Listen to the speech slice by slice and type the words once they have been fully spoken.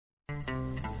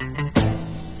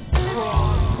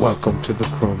Welcome to the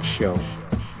Crumb Show.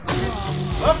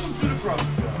 Welcome to the Crumb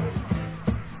Show.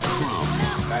 Crumb.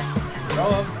 Back to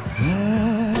Crumb.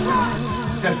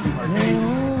 Stephanie Marquez.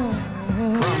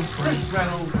 Crumb. Chris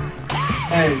Reynolds.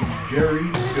 And Jerry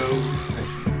Joe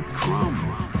Pesci. Crumb.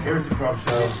 Here at the Crumb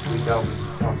Show, we delve into the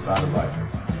Crumb side of life.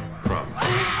 Crumb.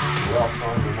 We're all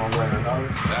crumbs in one way or another.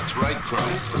 That's right,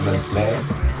 Crumb. Some that's mad.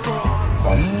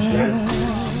 Some shit.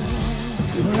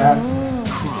 Some crap.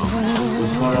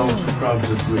 What's going on with the Crumbs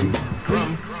this week?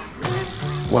 Crumb.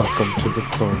 Welcome to the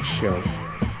Crumb Show.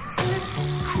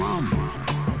 Crumb.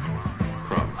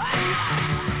 Crumb.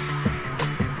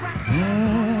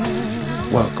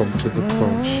 Welcome to the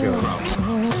Crumb Show.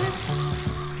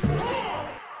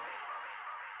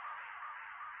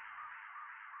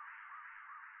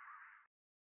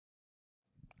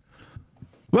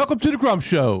 Welcome to the Crumb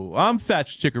Show. I'm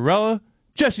Fats Ciccarella,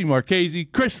 Jesse Marchese,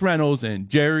 Chris Reynolds, and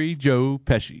Jerry Joe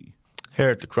Pesci. Here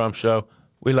at the Crumb Show,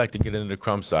 we like to get into the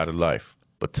crumb side of life.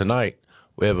 But tonight,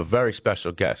 we have a very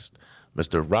special guest,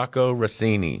 Mr. Rocco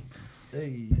Rosini,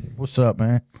 Hey, what's up,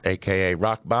 man? a.k.a.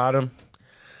 RokBottom.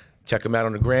 Check him out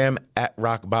on the gram, at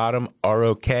RokBottom,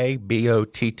 RokBottom.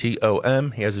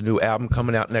 He has a new album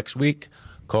coming out next week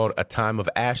called A Time of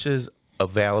Ashes,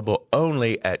 available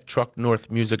only at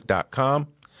trucknorthmusic.com.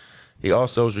 He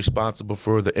also is responsible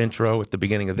for the intro at the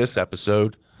beginning of this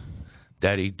episode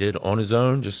that he did on his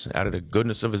own, just out of the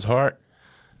goodness of his heart,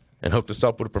 and hooked us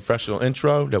up with a professional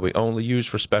intro that we only use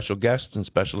for special guests and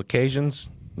special occasions.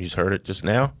 You just heard it just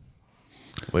now.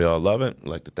 We all love it. I'd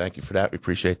like to thank you for that. We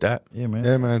appreciate that. Yeah, man.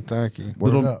 Yeah, man, thank you.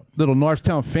 Little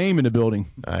Northtown fame in the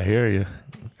building. I hear you.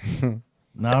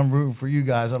 Now I'm rooting for you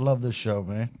guys. I love this show,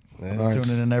 man. I'm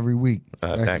tuning in every week.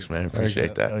 Thanks, man.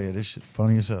 Appreciate that. Oh, yeah, this shit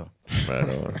funny as hell. Right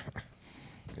on.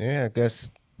 Yeah, I guess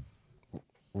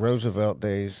Roosevelt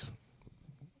days,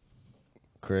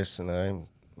 Chris and I,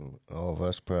 all of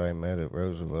us probably met at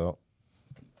Roosevelt.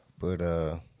 But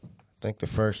I think the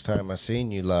first time I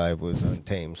seen you live was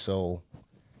Untamed Soul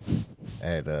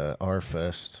at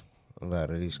R-Fest. A lot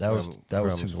of these That was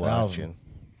Crumbs 2000. watching.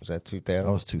 Was that 2000?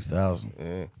 That was 2000.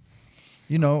 Yeah.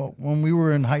 You know, when we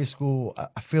were in high school,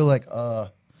 I feel like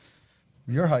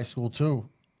your high school, too.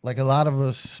 Like a lot of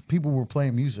us, people were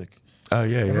playing music. Oh,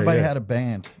 yeah, Everybody had a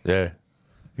band. Yeah.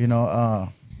 You know,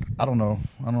 I don't know.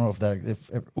 I don't know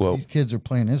if these kids are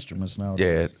playing instruments now.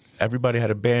 Yeah, everybody had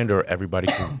a band or everybody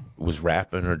was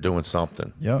rapping or doing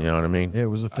something. Yep. You know what I mean? Yeah, it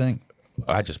was a thing.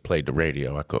 I just played the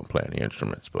radio. I couldn't play any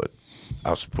instruments, but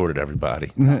I supported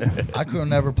everybody. I could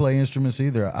never play instruments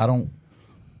either.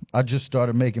 I just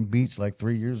started making beats like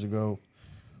 3 years ago.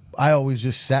 I always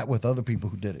just sat with other people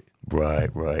who did it. Right.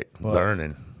 But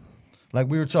Learning. Like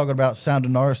we were talking about, Sound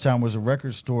of Norristown was a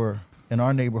record store in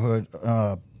our neighborhood.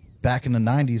 Back in the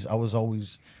 90s, I was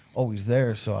always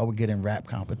there, so I would get in rap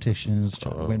competitions,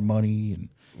 try to win money,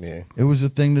 and it was a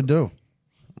thing to do.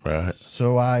 Right.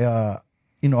 So I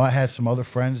had some other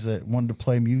friends that wanted to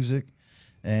play music,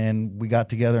 and we got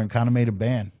together and kind of made a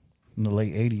band in the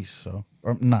late 80s,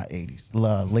 or not 80s,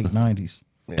 late 90s.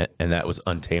 And that was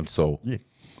Untamed Soul. Yeah.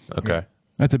 Okay.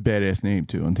 That's a badass name,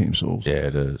 too, Untamed Souls. Yeah,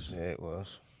 it is. Yeah, it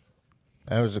was.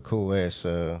 That was a cool ass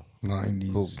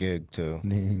 90s. cool gig, too.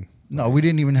 No, we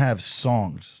didn't even have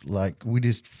songs. Like, we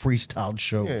just freestyled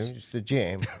shows. Yeah, it was just a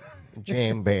jam.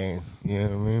 Jam band. You know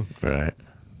what I mean? Right.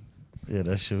 Yeah,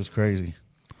 that shit was crazy.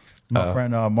 My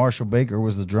friend Marshall Baker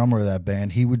was the drummer of that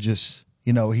band. He would just,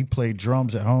 he played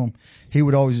drums at home. He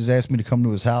would always just ask me to come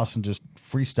to his house and just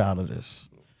freestyle to this.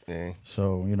 Yeah.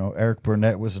 So, Eric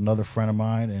Burnett was another friend of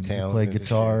mine, and he played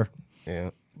guitar.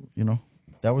 Yeah.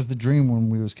 That was the dream when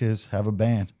we was kids, have a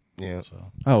band. Yeah.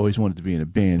 So I always wanted to be in a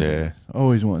band. Yeah.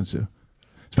 Always wanted to.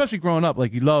 Especially growing up,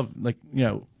 we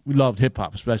loved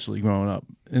hip-hop, especially growing up.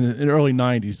 In the early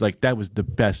 90s, that was the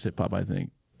best hip-hop, I think,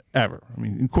 ever. I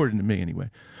mean, according to me, anyway.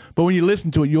 But when you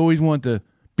listen to it, you always want to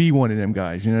be one of them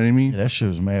guys, you know what I mean? yeah, that shit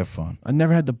was mad fun. I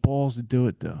never had the balls to do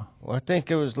it, though. Well, I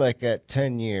think it was at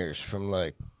 10 years from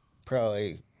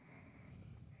probably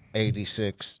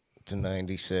 86 to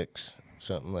 96,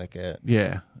 something like that.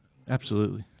 Yeah,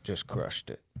 absolutely. Just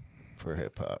crushed it for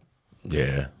hip hop.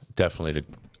 Yeah, definitely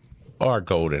our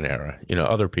golden era.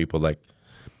 Other people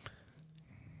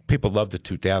people love the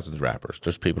 2000s rappers.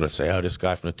 There's people that say, oh, this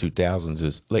guy from the 2000s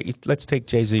is let's take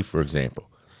Jay-Z, for example.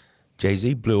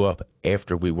 Jay-Z blew up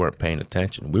after we weren't paying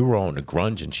attention. We were all in the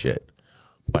grunge and shit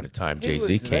by the time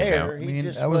Jay-Z came out. He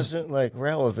just wasn't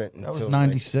relevant until That was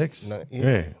 96.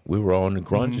 Yeah, we were all in the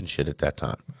grunge and shit at that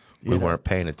time. We weren't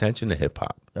paying attention to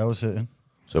hip-hop. That was it.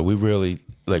 So we really,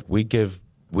 we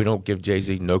don't give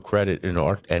Jay-Z no credit in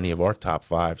any of our top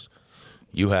fives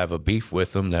you have a beef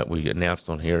with them that we announced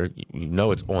on here. You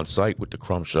know it's on site with the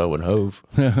Crumb Show and Hove.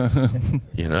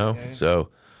 You know? So,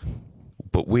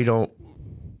 but we don't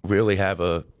really have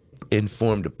a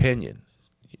informed opinion.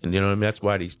 And you know what I mean? That's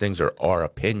why these things are our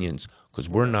opinions, because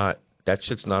we're not, that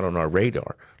shit's not on our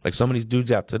radar. Like some of these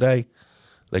dudes out today,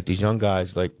 like these young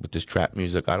guys, like with this trap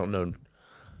music, I don't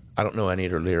know any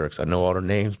of their lyrics. I know all their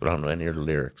names, but I don't know any of their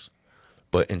lyrics.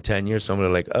 But in 10 years,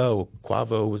 somebody like, oh,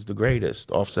 Quavo was the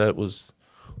greatest. Offset was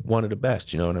one of the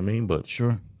best. You know what I mean? But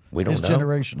Sure. we don't It's know.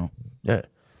 generational. Yeah.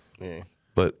 Yeah.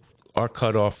 But our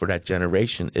cutoff for that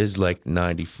generation is like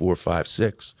 94, 5,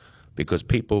 6, because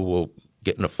people will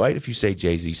get in a fight if you say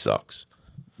Jay-Z sucks.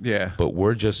 Yeah. But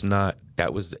we're just not.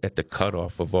 That was at the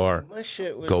cutoff of our My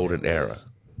shit with golden him era. is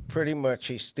pretty much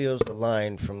he steals the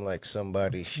line from like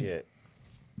somebody's shit.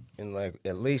 In like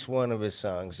at least one of his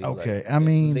songs, he Okay, like, I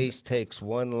mean- at least takes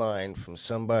one line from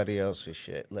somebody else's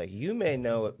shit. Like you may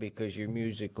know it because you're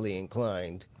musically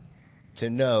inclined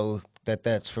to know that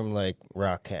that's from like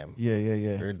Rakim.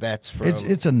 Yeah. Or that's from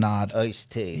It's a nod.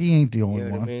 Ice-T. He ain't the You only know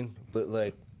what I one. mean? But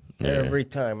like Yeah. every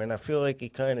time, and I feel like he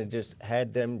kind of just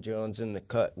had them Jones in the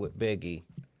cut with Biggie.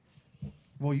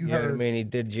 Well, you You know what I heard. mean? He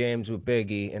did jams with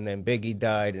Biggie, and then Biggie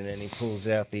died, and then he pulls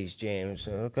out these jams.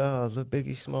 And look, oh, look,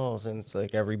 Biggie Smalls, and it's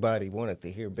like everybody wanted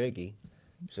to hear Biggie.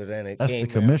 So then it That's the came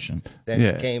commission. out. Then Yeah.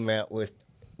 it came out with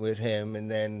him, and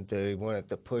then they wanted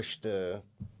to push the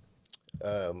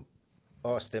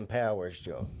Austin Powers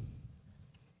joint.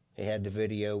 He had the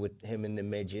video with him and the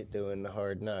midget doing the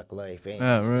Hard Knock Life. Annie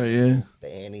Oh, right, sample. yeah. The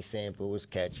Annie sample was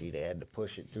catchy. They had to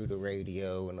push it through the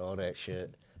radio and all that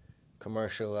shit.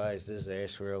 Commercialized his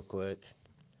ass real quick.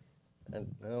 And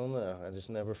I don't know. I just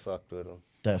never fucked with him.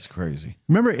 That's crazy.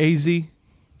 Remember AZ?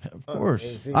 Of course.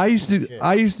 AZ I used shit.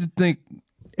 to think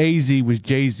AZ was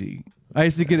Jay-Z. I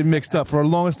used to get it mixed up. For the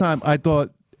longest time, I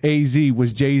thought AZ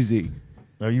was Jay-Z.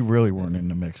 No, you really weren't in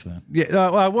the mix then. Yeah,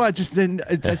 well, I just didn't.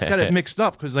 I just got it mixed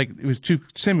up because like it was too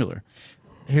similar.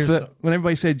 Here's So when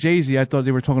everybody said Jay-Z, I thought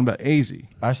they were talking about AZ.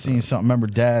 I seen something. Remember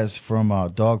Daz from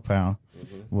Dog Pound?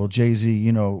 Well, Jay-Z,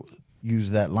 you know,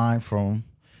 used that line from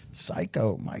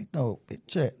Psycho, Mike, no,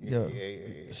 bitch, yo.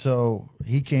 Yeah. So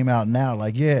he came out now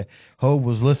like, yeah, Hov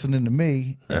was listening to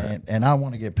me, and I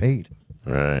want to get paid,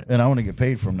 Right. and I want to get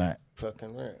paid from that.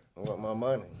 Fucking right. I want my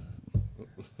money.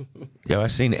 Yeah, I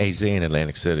seen AZ in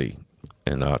Atlantic City,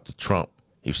 and the Trump.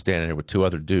 He was standing there with two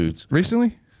other dudes.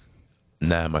 Recently?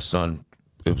 Nah, my son.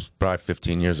 It was probably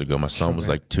 15 years ago. My son was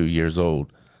like 2 years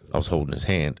old. I was holding his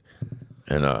hand,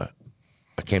 and I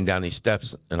came down these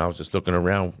steps, and I was just looking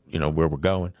around, you know, where we're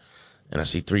going, and I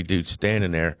see three dudes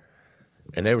standing there,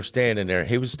 and they were standing there.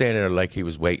 He was standing there like he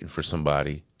was waiting for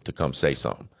somebody to come say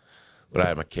something. But I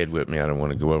had my kid with me. I didn't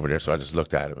want to go over there, so I just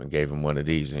looked at him and gave him one of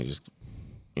these, and he just,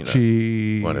 you know,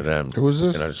 Jeez. one of them. Who was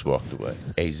this? And I just walked away.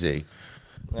 AZ.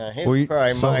 Now, he Well, was you-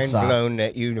 probably so mind sorry. blown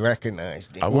that you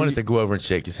recognized him. I wanted to go over and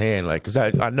shake his hand, like, because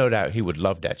I know that he would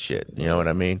love that shit. You know what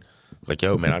I mean? Like,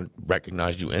 yo, man, I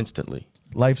recognized you instantly.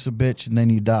 Life's a bitch and then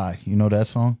you die. You know that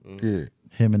song? Yeah.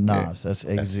 Him and Nas. That's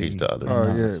AZ. He's the other.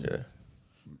 Oh, Nas.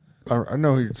 yeah. I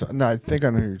know who you're talking. No, I think I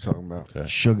know who you're talking about. Okay.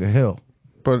 Sugar Hill.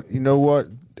 But you know what?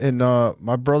 And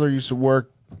my brother used to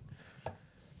work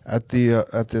at the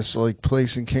at this like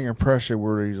place in King of Prussia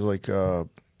where he's like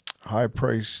high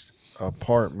priced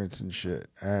apartments and shit.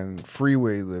 And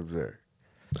Freeway lived there.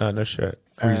 Oh, no shit.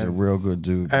 He's a And- real good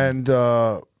dude. And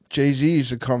Jay-Z used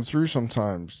to come through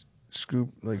sometimes,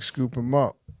 scoop him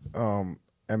up.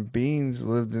 And Beans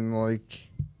lived in like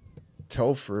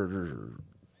Telford or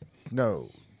no,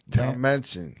 Town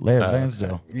Menson. Larry okay.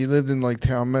 Lansdale. He lived in like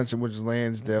Town Menson, which is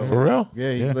Lansdale. For real?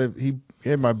 Yeah,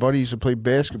 Yeah. my buddy used to play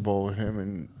basketball with him,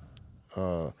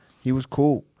 and he was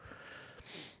cool.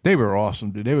 They were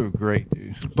awesome, dude. They were great,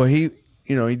 dude. But he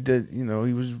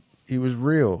was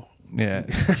real. Yeah.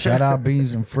 Shout out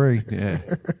Beans and Free. Yeah.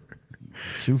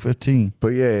 215. But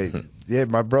yeah,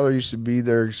 my brother used to be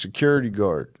their security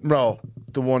guard. Well,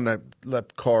 the one that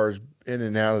let cars in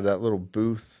and out of that little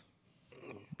booth.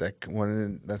 That went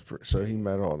in. So he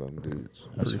met all them dudes.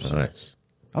 Nice.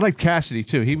 I liked Cassidy,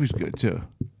 too. He was good, too.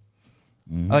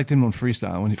 I liked him on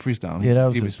freestyle. When he freestyled, Yeah, that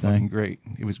was he his was fucking thing. great.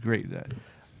 He was great at that.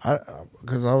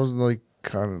 Because I was like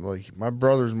kind of like my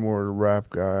brother's more the rap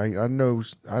guy. I know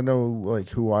like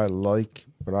who I like,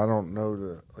 but I don't know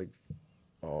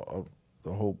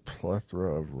the whole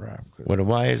plethora of rap. Well,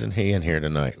 why isn't he in here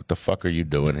tonight? What the fuck are you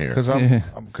doing here?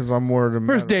 Because I'm more of the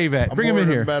Where's metal, Dave at? I'm Bring him more in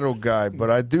of the here. metal guy, but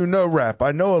I do know rap.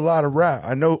 I know a lot of rap.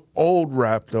 I know old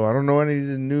rap though. I don't know any of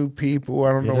the new people.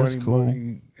 I don't Yeah, know that's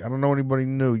anybody. I don't know anybody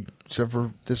new except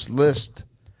for this list.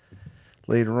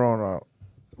 Later on,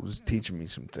 was teaching me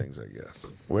some things, I guess.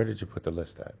 Where did you put the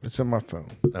list at? It's on my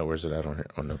phone. No, where's it at on here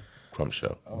on the Crumb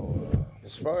Show?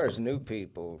 As far as new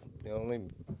people, the only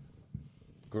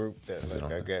group that Is it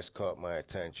on I there? guess caught my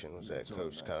attention was that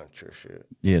Coast Contra shit.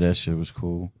 Yeah, that shit was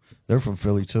cool. They're from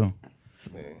Philly too.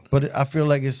 Yeah. But I feel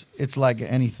like it's like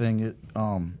anything.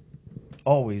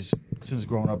 Always since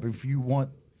growing up, if you want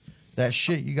that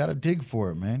shit, you gotta dig for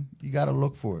it, man. You gotta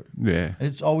look for it. Yeah.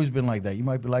 It's always been like that. You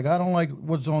might be like, I don't like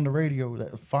what's on the radio.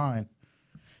 That's fine.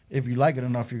 If you like it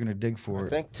enough, you're gonna dig for I it.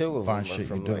 think two of Find them are shit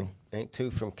from you do. like, ain't two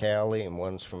from Cali and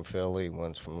one's from Philly,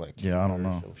 one's from like Yeah, I don't Houston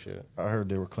or know. some shit. I heard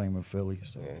they were claiming Philly,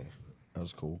 so Yeah, that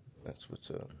was cool. that's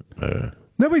what's up.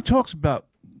 Nobody talks about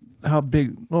how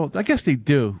big. Well, I guess they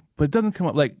do, but it doesn't come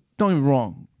up. Like, don't get me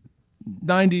wrong.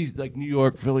 90s, like New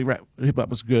York, Philly rap, hip hop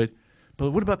was good. But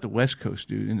what about the West Coast,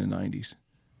 dude, in the 90s?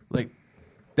 Like,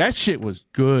 that shit was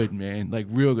good, man. Like,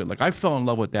 real good. Like, I fell in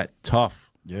love with that tough,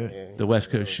 Yeah. the West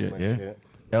that Coast was shit. my Yeah. shit.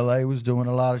 L.A. was doing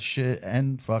a lot of shit,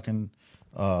 and fucking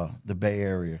the Bay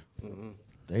Area.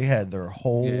 They had their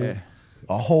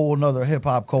a whole another hip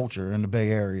hop culture in the Bay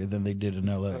Area than they did in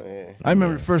L.A. Yeah. I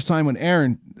remember the first time when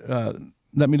Aaron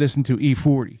let me listen to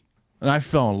E40. And I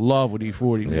fell in love with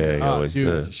E40. Man. Yeah, he always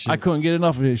dude, does. I couldn't get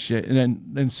enough of his shit. And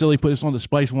then Silly put us on the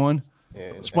Spice One.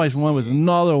 Yeah, Spice One was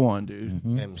another one, dude.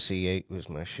 MC8 was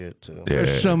my shit too. Yeah.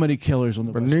 There's so many killers on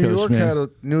the But West New Coast,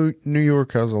 York man. New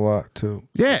York has a lot too.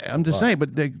 Yeah, I'm just saying, but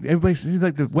everybody seems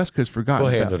like the West Coast forgot We'll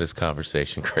about handle it. this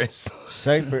conversation, Chris.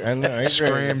 Cypress, I know.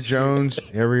 Scram Jones,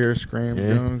 every year Scram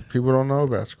Jones. People don't know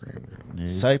about Scram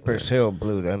Jones. Cypress Hill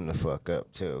blew them the fuck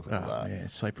up too. Oh, man,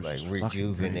 Cypress like is fucking great.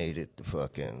 rejuvenated the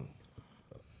fucking.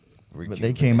 But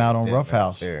they came out on rejuvenated Rough them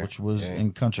House, there. which was Yeah.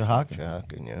 in Conshohocken.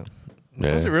 Shocking, yeah.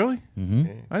 Was it really?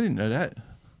 Mm-hmm. I didn't know that.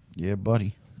 Yeah,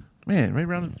 buddy. Man, right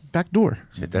around the back door.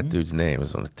 Shit, that dude's name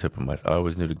is on the tip of my. I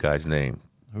always knew the guy's name.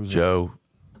 Who's that? Joe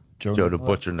the Nicola?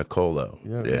 Butcher Nicolo.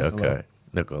 Yeah, Yeah, Nicolo. okay.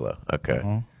 Nicolo. Okay.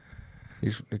 Uh-huh.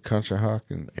 He's in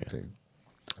Conshohocken. I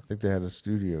think they had a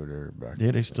studio there back.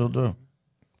 Yeah, they still do.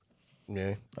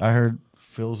 Yeah. I heard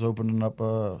Phil's opening up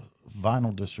a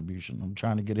vinyl distribution. I'm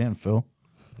trying to get in, Phil.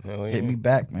 Hell yeah. Hit me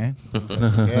back, man.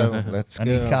 Yeah, let's I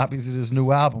go. need copies of this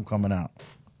new album coming out.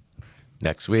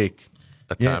 Next week,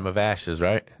 A Yeah. Time of Ashes,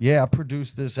 right? Yeah, I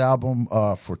produced this album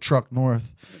for Truck North.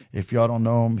 If y'all don't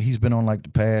know him, he's been on like the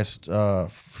past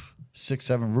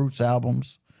 6-7 Roots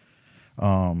albums.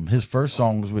 His first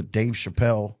song was with Dave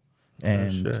Chappelle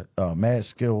and shit. Mad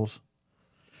Skills.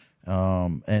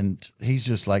 And he's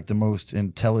just like the most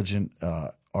intelligent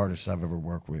artist I've ever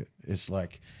worked with. It's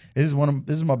like this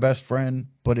is my best friend,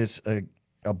 but it's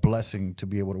a blessing to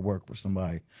be able to work with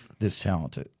somebody this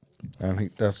talented. And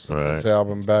that's Right. his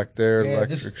album back there, Yeah,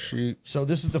 Electric Sheep. So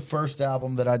this is the first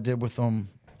album that I did with him.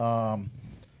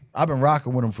 I've been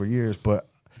rocking with him for years, but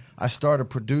I started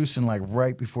producing like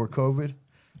right before COVID.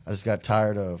 I just got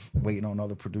tired of waiting on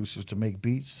other producers to make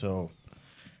beats, so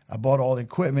I bought all the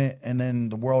equipment, and then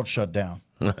the world shut down.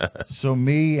 So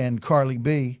me and Carly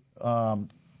B,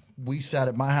 we sat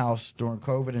at my house during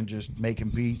COVID and just making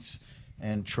beats,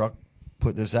 and Truck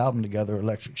put this album together,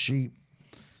 Electric Sheep,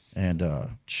 and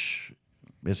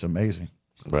it's amazing.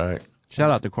 Right. Shout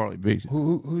out to Carly B.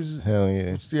 Who's Hell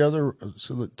yeah. what's the other?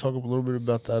 So talk a little bit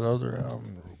about that other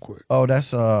album real quick. Oh,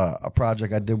 that's a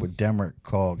project I did with Demrick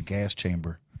called Gas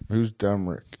Chamber. Who's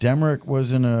Demrick? Demrick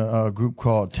was in a group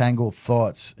called Tangled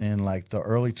Thoughts in like the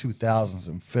early 2000s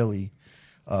in Philly.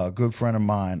 A good friend of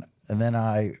mine. And then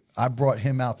I brought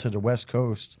him out to the West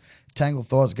Coast. Tangled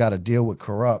Thoughts got a deal with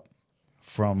Corrupt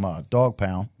from Dog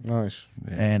Pound. Nice.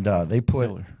 And they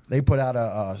put out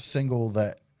a single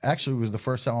that actually was the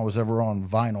first time I was ever on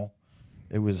vinyl.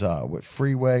 It was with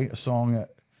Freeway, a song,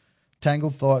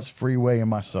 Tangled Thoughts, Freeway, and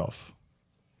myself.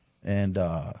 And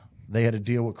they had a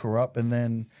deal with Corrupt, and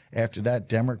then after that,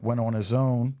 Demrick went on his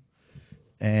own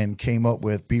and came up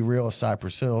with Be Real at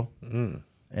Cypress Hill.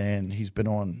 And he's been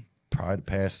on probably the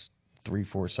past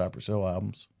 3-4 Cypress Hill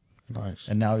albums. Nice.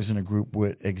 And now he's in a group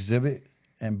with Exhibit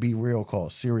and Be Real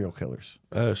called Serial Killers.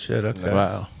 Oh, shit. Okay.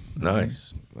 Wow.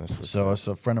 Nice. So it's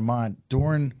a friend of mine.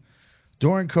 During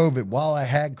COVID, while I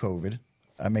had COVID,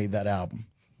 I made that album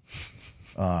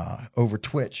over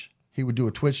Twitch. He would do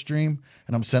a Twitch stream,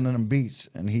 and I'm sending him beats,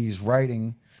 and he's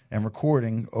writing and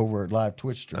recording over a live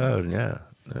Twitch stream. Oh, yeah.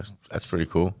 That's pretty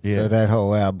cool. Yeah. So that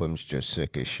whole album's just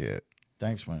sick as shit.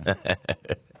 Thanks, man.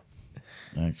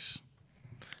 Thanks.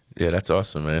 Yeah, that's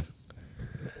awesome, man.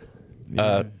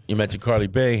 You mentioned Carly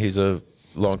B. He's a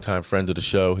longtime friend of the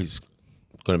show. He's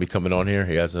going to be coming on here.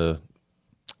 He has a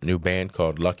new band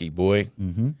called Lucky Boy.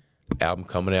 Mm-hmm. Album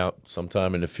coming out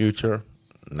sometime in the future.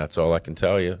 And that's all I can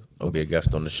tell you. I'll be a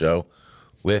guest on the show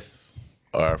with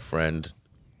our friend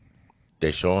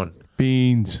Deshaun.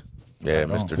 Beans. Yeah,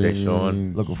 Right on. Mr.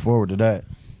 Deshaun Looking forward to that.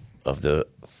 of the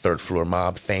Third Floor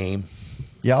Mob fame.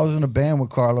 Yeah, I was in a band with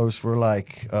Carlos for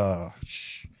like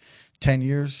 10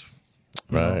 years.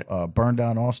 You Right. know, Burn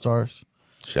Down All Stars.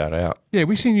 Shout out. Yeah,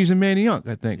 we seen you in Manny Young,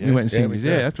 I think. We went and seen you.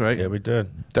 Yeah, that's right. Yeah, we did.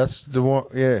 That's the one.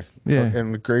 Yeah. Yeah.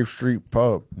 In the Grave Street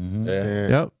pub. Yeah.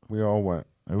 Yep. We all went.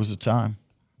 It was a time.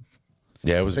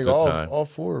 Yeah, it was I a think good time. all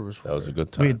four of us. That was a good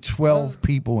We time. had 12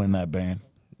 people in that band.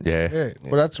 Yeah. Yeah,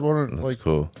 but that's one of That's like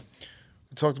cool.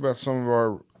 we talked about some of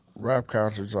our rap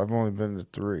concerts. I've only been to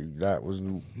 3. That was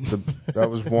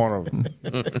one of them.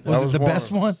 That Was it the best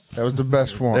one? That was the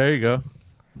best one. There you go.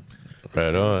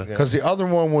 Right on. Because the other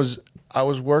one was I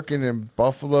was working in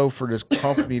Buffalo for this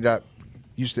company that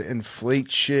used to inflate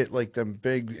shit, like them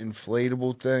big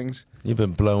inflatable things. You've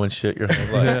been blowing shit your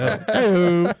whole life.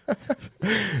 Hey-o.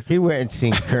 He went and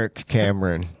seen Kirk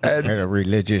Cameron at a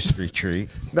religious retreat.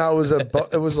 No,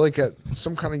 it was like at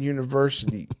some kind of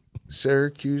university,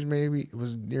 Syracuse maybe. It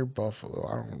was near Buffalo.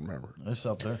 I don't remember. It's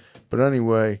up there. But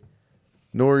anyway,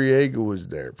 Noriega was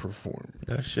there performing.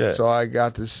 No shit. So I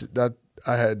got this. That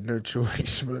I had no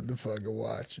choice but to fucking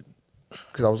watch it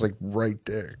because I was like right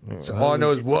there. So all I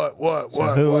know is what.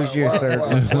 who was your third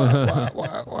What?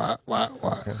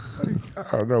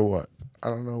 I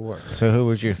don't know what. So who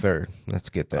was your third? Let's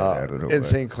get that out of the way.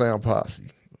 Insane Clown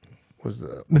Posse was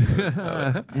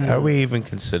the. Are we even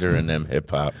considering them hip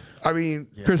hop? I mean,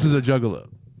 Chris is a juggalo.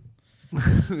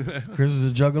 Chris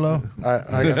is a juggalo.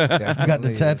 I got, You got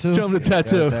the tattoo? Show him the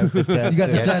tattoo. You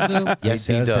got the tattoo? Yes,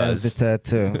 he Have does. the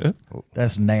tattoo.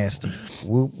 That's nasty.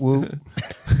 Whoop whoop.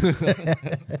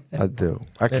 I do.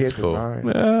 I can't That's cool.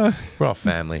 deny it. We're all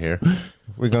family here.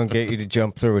 We're gonna get you to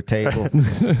jump through a table.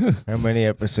 How many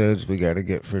episodes we got to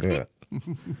get for that?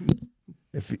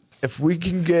 If we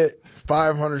can get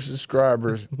 500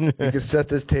 subscribers, you can set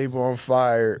this table on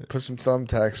fire, put some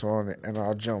thumbtacks on it, and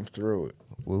I'll jump through it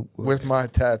Whoop, whoop. with my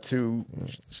tattoo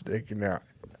sticking out.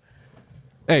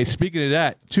 Hey, speaking of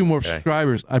that, 2 more Okay.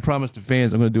 subscribers. I promised the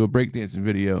fans I'm going to do a breakdancing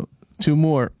video. 2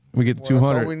 more. We get to Well, that's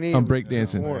all 200 we need. on 2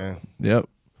 breakdancing. more. Yeah. Yep.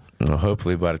 Well,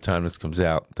 hopefully by the time this comes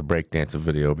out, the breakdancing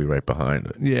video will be right behind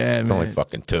it. Yeah, It's man. only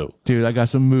fucking 2. Dude, I got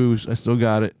some moves. I still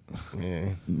got it. Yeah.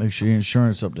 Make sure your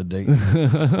insurance up to date.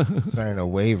 Sign a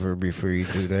waiver before you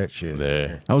do that shit.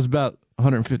 There. I was about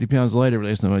 150 pounds lighter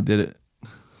last time I did it.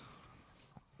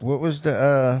 What was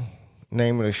the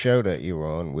name of the show that you were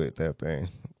on with that band?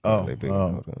 Oh, They big-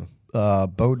 okay.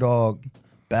 Bodog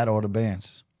Battle of the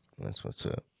Bands. That's what's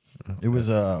up. It was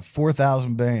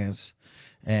 4,000 bands,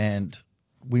 and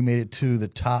we made it to the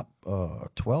top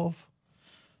 12.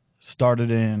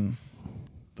 Started in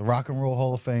the Rock and Roll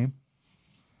Hall of Fame,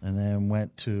 and then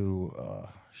went to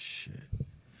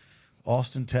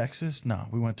Austin, Texas. No,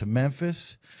 we went to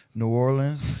Memphis, New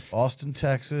Orleans, Austin,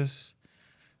 Texas,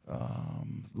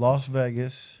 Las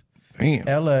Vegas, Damn.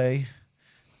 L.A.,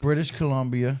 British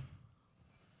Columbia.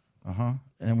 And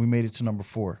then we made it to number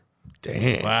 4.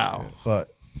 Damn. Wow.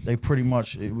 But they pretty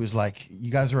much, it was like,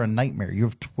 you guys are a nightmare. You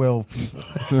have 12 people.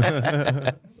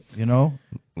 You know?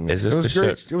 Is this It the was show?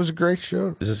 great. It was a great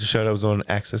show. Is this the show that was on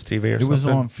Access TV or It something? was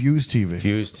on Fuse TV.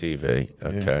 Fuse TV.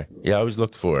 Okay. Yeah, I always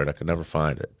looked for it. I could never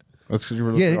find it. That's because you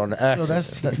were looking Yeah, on the so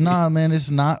access. nah, man, it's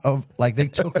not like they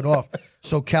took it off.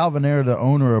 So Calvin Air, the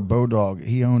owner of Bodog,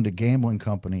 he owned a gambling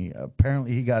company.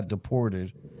 Apparently, he got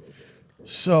deported.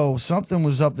 So something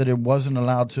was up that it wasn't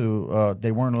allowed to.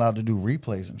 They weren't allowed to do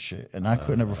replays and shit, and I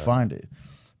could never find it.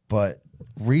 But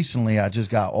recently, I just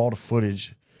got all the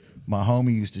footage. My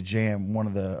homie used to jam one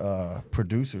of the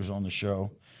producers on the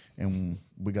show, and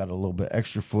we got a little bit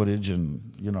extra footage and,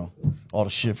 you know, all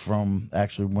the shit from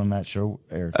actually when that show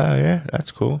aired. Oh, yeah.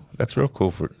 That's cool. That's real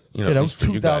cool for, you know. Yeah, that at was least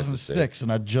for you guys to see. 2006,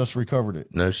 and I just recovered it.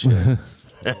 No shit.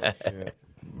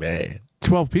 Man.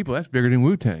 12 people. That's bigger than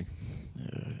Wu-Tang.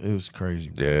 It was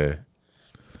crazy. Yeah.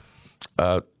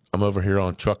 I'm over here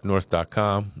on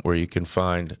trucknorth.com where you can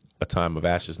find A Time of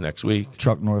Ashes next week.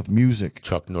 Truck North Music.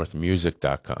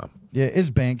 Trucknorthmusic.com. Yeah, it's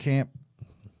Bandcamp.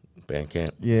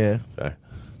 Bandcamp. Yeah, Okay.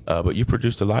 But you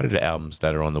produced a lot of the albums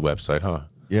that are on the website, huh?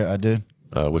 yeah, I did.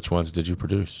 Which ones did you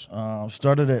produce?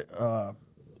 Started at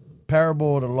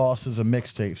Parable of the Lost is a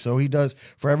mixtape. So he does,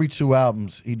 for every 2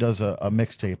 albums, he does a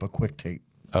mixtape, a quick tape.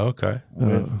 Oh, okay.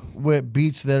 With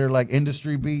beats that are like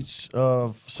industry beats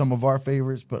of some of our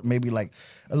favorites, but maybe like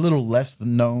a little less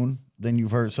known than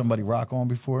you've heard somebody rock on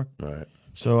before. All right.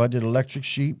 So I did Electric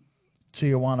Sheep,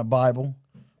 Tijuana Bible.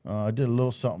 I did a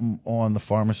little something on the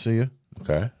Pharmacia,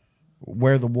 Okay.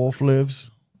 Where the Wolf Lives,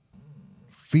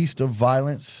 Feast of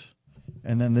Violence,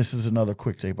 and then this is another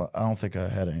quick tape. I don't think I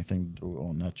had anything to do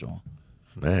on that, John.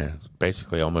 Man,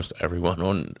 basically almost everyone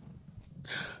on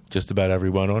Just about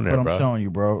everyone on there, But I'm bro. telling you,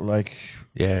 bro, like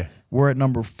Yeah. we're at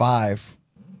number 5.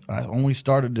 I only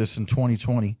started this in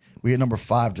 2020. We at number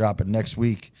 5 dropping next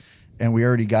week, and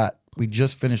we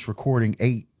just finished recording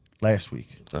 8 last week.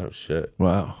 Oh shit.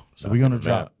 Wow. So we're gonna them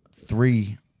drop out.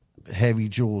 3 heavy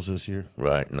jewels this year.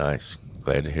 Right. Nice.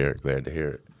 Glad to hear it. Glad to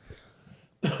hear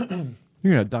You're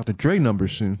gonna have Dr. Dre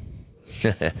numbers soon.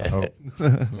 it.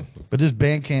 But this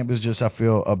Bandcamp is just, I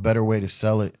feel, a better way to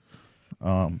sell it.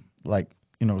 Like,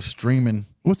 streaming.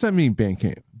 What's that mean,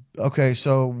 Bandcamp? Okay,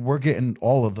 so we're getting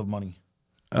all of the money.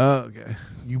 Okay.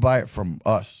 You buy it from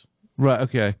us Right.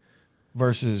 Okay.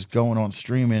 versus going on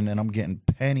streaming, and I'm getting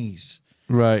pennies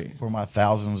Right. for my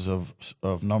thousands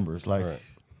of numbers. Like, Right.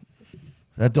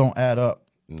 that don't add up.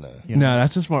 No. You know? No,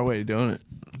 that's a smart way of doing it.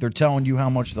 They're telling you how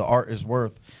much the art is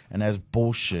worth, and that's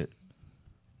bullshit.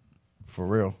 For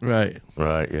real. Right.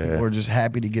 Right. Yeah. We're just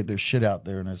happy to get their shit out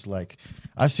there, and it's like,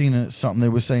 I seen something they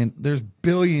were saying there's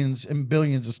billions and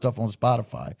billions of stuff on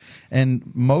Spotify, and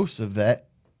most of that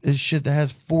is shit that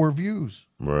has 4 views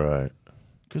Right.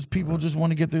 because people just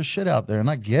want to get their shit out there, and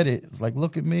I get it. It's like,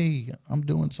 look at me, I'm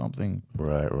doing something,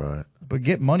 Right. Right. but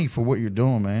get money for what you're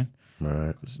doing, man.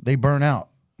 Right. 'Cause they burn out.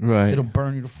 Right. It'll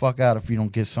burn you the fuck out if you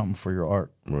don't get something for your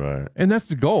art. Right. And that's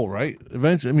the goal, right?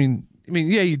 Eventually, I mean,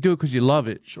 yeah, you do it because you love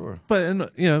it. Sure.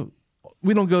 But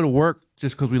we don't go to work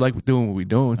just because we like doing what we're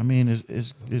doing. I mean,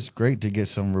 it's great to get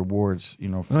some rewards,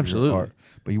 for Absolutely. your art,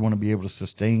 but you want to be able to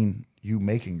sustain you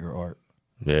making your art.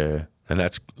 Yeah. And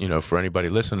that's, for anybody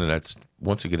listening, that's,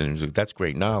 once you get into music, that's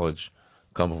great knowledge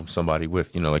coming from somebody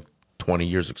with, like 20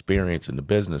 years experience in the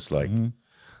business. Like,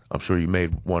 I'm sure you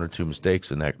made 1 or 2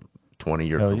 mistakes in that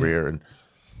 20-year Hell yeah. career, and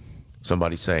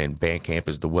somebody saying Bandcamp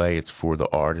is the way, it's for the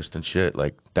artist and shit.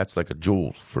 Like, that's like a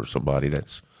jewel for somebody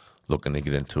that's looking to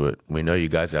get into it. We know you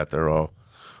guys out there all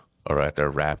are out there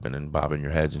rapping and bobbing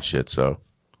your heads and shit, so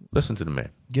listen to the man.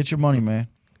 Get your money, man.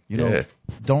 Yeah.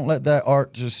 Don't let that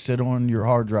art just sit on your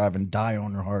hard drive and die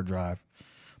on your hard drive.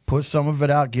 Put some of it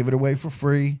out, give it away for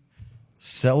free,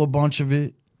 sell a bunch of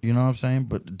it, you know what I'm saying?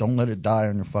 But don't let it die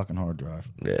on your fucking hard drive.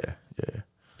 Yeah, yeah.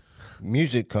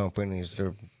 Music companies,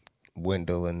 they're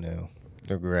dwindling now.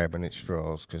 They're grabbing at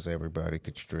straws because everybody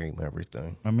could stream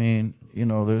everything I mean,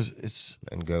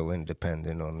 and go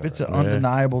independent on if their it's an own.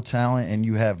 undeniable talent and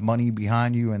you have money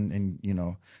behind you and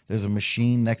there's a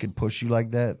machine that could push you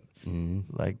like that,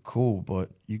 like, cool, but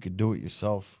you could do it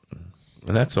yourself.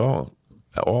 And that's all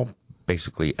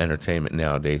basically entertainment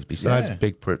nowadays, besides Yeah.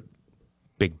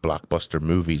 big blockbuster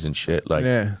movies and shit. Like,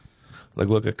 Yeah. like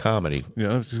look at comedy.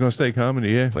 I was just going to say comedy,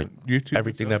 yeah. Like, YouTube.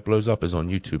 everything that blows up is on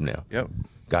YouTube now. Yep.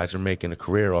 Guys are making a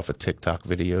career off of TikTok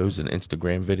videos and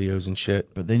Instagram videos and shit.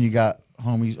 But then you got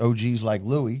OGs like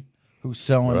Louis, who's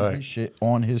selling Right. his shit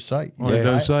on his site. On his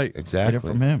own Right? site. Exactly. Get it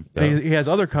from him. Yeah. He has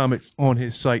other comics on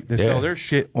his site that Yeah. sell their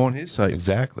shit on his site.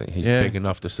 Exactly. He's Yeah. big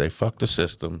enough to say, fuck the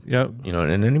system. Yep.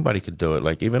 And anybody could do it.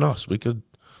 Like, even us, we could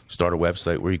start a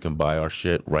website where you can buy our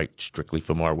shit right strictly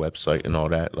from our website and all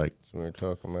that. Like, That's what we were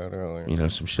talking about earlier.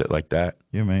 some shit like that.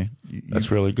 Yeah, man.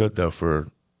 That's really good, though, for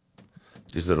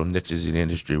these little niches in the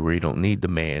industry where you don't need the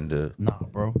man to Nah,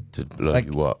 bro. blow Like-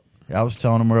 you up. I was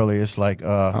telling him earlier, it's like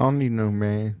I don't need no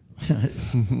man. it's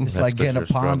That's like 'cause getting a you're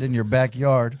pond strong. in your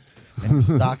backyard and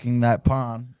stocking that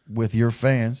pond with your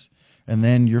fans, and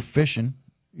then you're fishing.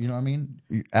 You know what I mean?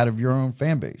 Out of your own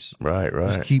fan base. Right,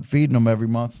 Just right. keep feeding them every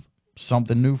month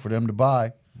something new for them to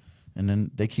buy, and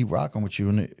then they keep rocking with you,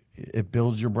 and it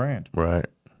builds your brand. Right.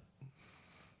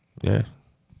 Yeah,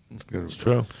 Good, it's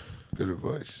true. good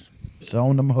advice.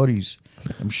 Selling them hoodies,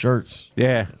 them shirts.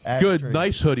 Yeah. Ashtrays. Good,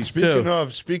 nice hoodie.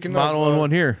 Speaking Modeling of,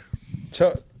 one here.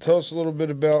 tell us a little bit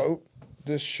about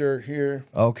this shirt here.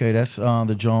 Okay, that's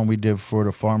the John we did for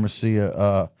the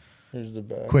Pharmacia Here's the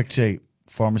back. quick tape,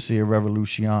 Pharmacia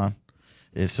Revolution.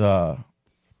 It's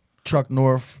Truck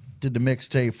North did the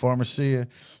mixtape Pharmacia,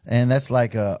 and that's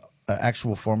like a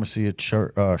actual Pharmacia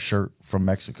shirt from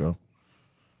Mexico.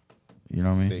 You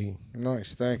know what I mean? See,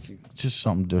 Nice, thank you. Just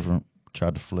something different.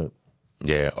 Tried to flip.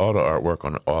 Yeah, all the artwork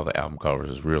on all the album covers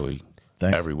is really,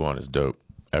 Thank you. every one is dope.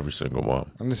 Every single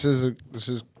one. And it's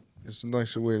a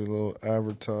nicer way to little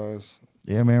advertise.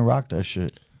 Yeah, man, rock that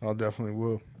shit. I definitely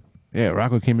will. Yeah,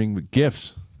 Rocco came in with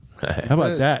gifts. How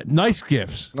about that? Nice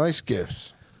gifts. Nice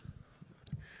gifts.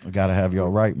 I gotta have y'all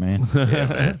right, man. Yeah,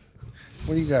 man.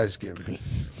 What do you guys give me?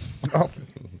 Oh,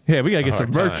 Yeah, we got to get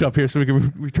some Hard merch time. up here so we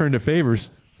can return the favors.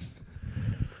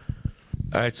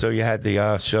 All right, so you had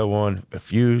the show on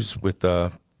Fuse with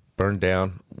Burn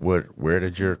Down. Where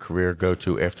did your career go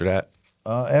to after that?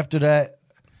 After that,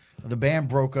 the band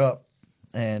broke up,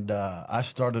 and I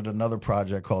started another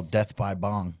project called Death by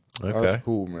Bong. that was Okay.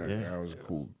 cool, man. Yeah. That was a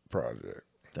cool project.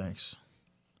 Thanks.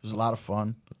 was a lot of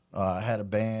fun. I had a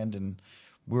band, and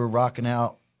we were rocking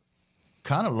out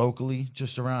kind of locally,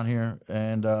 just around here.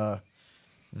 And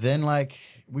then, like,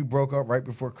 we broke up right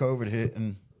before COVID hit,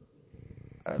 and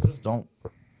I just don't.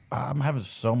 I'm having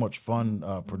so much fun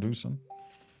producing.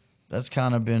 That's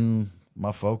kind of been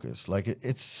my focus. Like,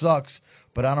 it sucks,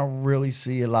 but I don't really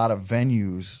see a lot of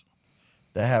venues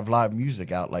that have live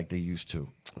music out like they used to.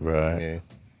 Right. Yeah.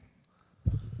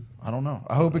 I don't know.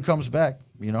 I hope it comes back.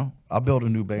 You know, I'll build a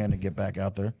new band and get back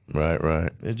out there. Right.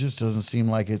 It just doesn't seem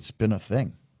like it's been a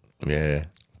thing. Yeah.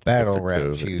 Battle After rap's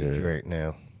COVID, huge yeah. right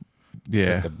now.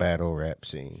 Yeah. The battle rap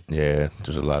scene. Yeah.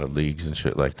 There's a lot of leagues and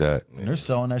shit like that. And they're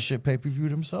selling that shit pay-per-view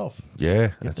themselves. Yeah,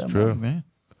 Get that's that true. money, man.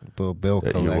 Bill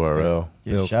That Collector. URL.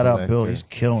 Yeah, Bill shout out Bill. Collector. He's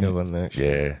killing that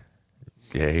shit.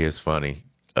 Yeah, he is funny.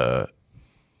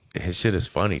 His shit is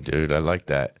funny, dude. I like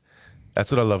that. That's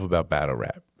what I love about battle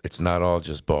rap. It's not all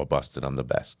just ball busted. I'm the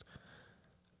best.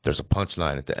 There's a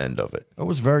punchline at the end of it. It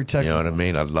was very You technical. know what I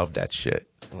mean? I love that shit.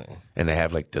 And they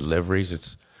have like deliveries.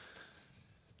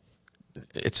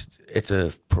 It's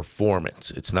a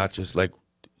performance. It's not just like,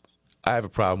 I have a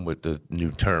problem with the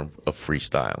new term of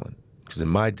freestyling, because in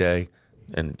my day,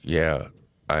 and yeah,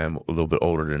 I am a little bit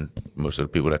older than most of the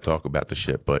people that talk about the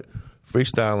shit, but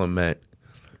freestyling meant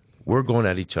we're going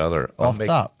at each other. Off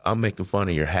top. I'm making fun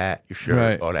of your hat, your shirt,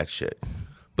 Right. all that shit.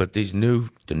 But the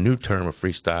new term of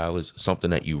freestyle is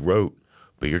something that you wrote,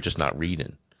 but you're just not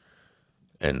reading,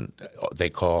 and they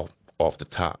call off the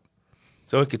top.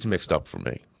 So it gets mixed up for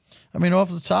me. I mean, off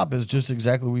the top is just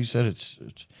exactly what you said. It's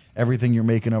everything you're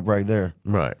making up right there.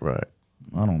 Right.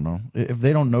 I don't know. If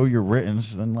they don't know your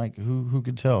writtens, then like who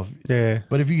could tell? Yeah.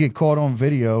 But if you get caught on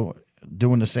video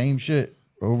doing the same shit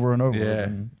over and over, Yeah.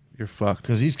 You're fucked.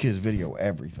 because these kids video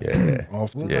everything. Yeah.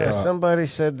 Off the Yeah. top. Somebody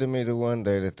said to me the one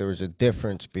day that there was a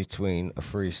difference between a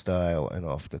freestyle and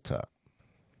off the top,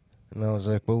 and I was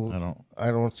like, "Well, I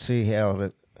don't see how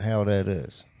that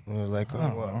is." And I was like, I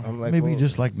don't know. I'm like, Maybe well,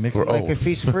 just like mix we're it. like old. if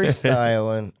he's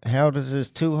freestyling, how does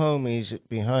his two homies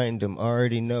behind him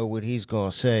already know what he's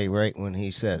gonna say right when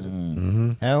he says it?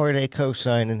 Mm-hmm. How are they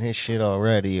co-signing his shit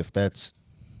already? If that's,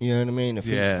 you know what I mean? If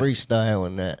Yeah. he's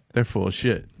freestyling that, They're full of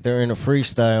shit. they're in a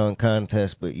freestyling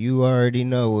contest, but you already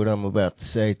know what I'm about to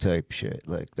say, type shit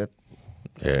like that.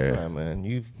 Yeah. Nah, man,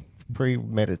 you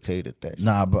premeditated that. Shit.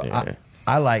 Nah, but Yeah.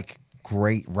 I like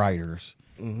great writers.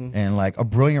 Mhm. And like a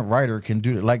brilliant writer can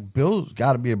do it. Like Bill's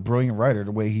got to be a brilliant writer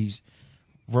the way he's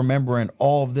remembering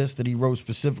all of this that he wrote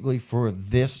specifically for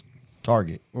this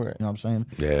target. Right. You know what I'm saying?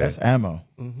 Yeah. That's ammo.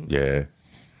 Yeah.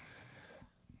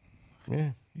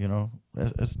 Yeah. You know,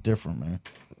 that's different, man.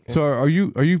 So are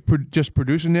you just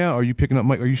producing now? Are you picking up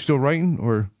mic? Are you still writing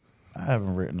or? I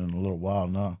haven't written in a little while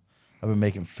now. I've been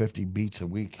making 50 beats a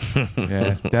week.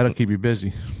 Yeah, that'll keep you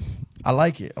busy. I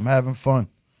like it. I'm having fun.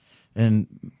 And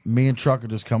me and Truck are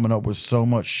just coming up with so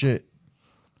much shit.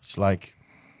 It's like,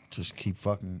 just keep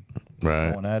fucking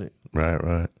Right. going at it.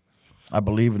 Right. I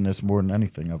believe in this more than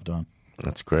anything I've done.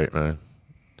 That's great, man.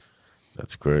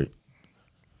 That's great.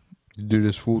 You do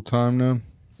this full time now?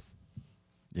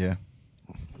 Yeah.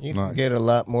 You Nice. can get a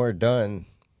lot more done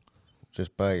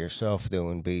just by yourself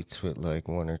doing beats with like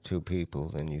one or two people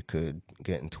than you could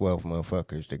getting 12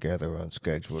 motherfuckers together on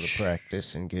schedule to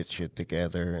practice and get shit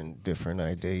together and different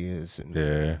ideas and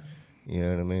Yeah. you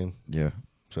know what I mean? Yeah.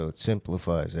 So it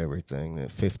simplifies everything.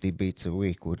 That 50 beats a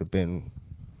week would have been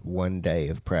one day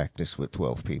of practice with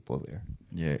 12 people there.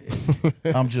 Yeah.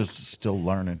 I'm just still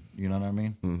learning. You know what I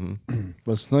mean? Mm-hmm.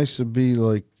 But it's nice to be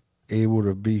like able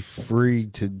to be free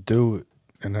to do it,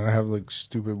 and then I have like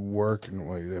stupid work and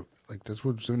like that's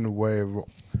what's in the way of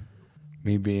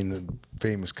me being a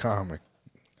famous comic.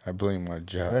 I blame my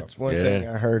job. That's one Yeah. thing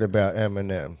I heard about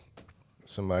Eminem.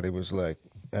 Somebody was like,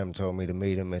 Em told me to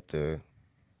meet him at the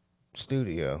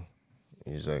studio.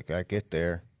 He's like, I get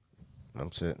there.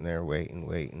 I'm sitting there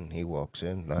waiting. He walks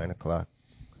in, 9 o'clock.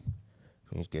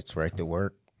 He gets right to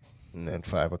work. And then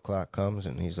 5 o'clock comes,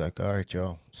 and he's like, all right,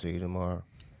 y'all, see you tomorrow.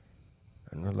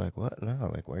 And we're like, what? No,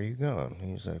 like, where you going?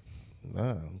 He's like, no,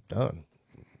 I'm done.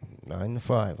 9 to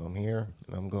 5, I'm here,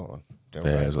 and I'm going. Yeah,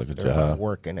 it's like a they're job. my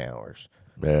working hours.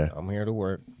 Yeah. I'm here to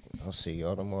work. I'll see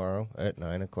y'all tomorrow at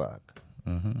 9 o'clock.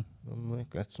 Mm-hmm. I'm like,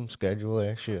 that's some schedule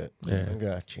ass shit. Yeah. I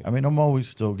got you. I mean, I'm always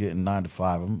still getting 9 to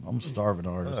 5. I'm a starving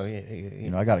artist. Oh, yeah. You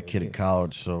know, I got a kid at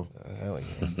college, so Hell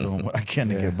yeah. I'm doing what I can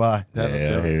to get by. Yeah, I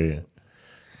hear you.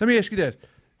 Let me ask you this: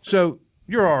 so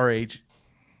you're our age,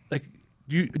 like,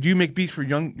 do you make beats for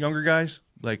younger guys?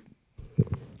 Like,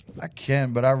 I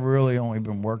can, but I've really only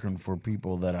been working for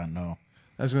people that I know.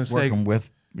 I was gonna say, Working with,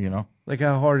 you know. like,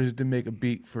 how hard is it to make a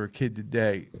beat for a kid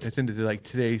today that's into like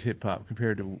today's hip hop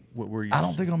compared to what we're used I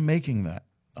don't think I'm making that.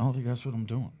 I don't think that's what I'm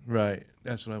doing. Right.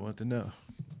 That's what I want to know.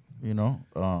 You know,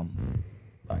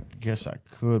 I guess I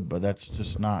could, but that's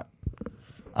just not.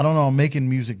 I don't know. I'm making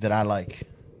music that I like,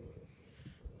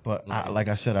 but like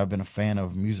I said, I've been a fan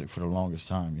of music for the longest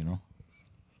time. You know,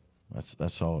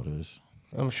 that's all it is.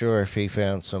 I'm sure if he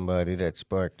found somebody that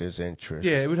sparked his interest,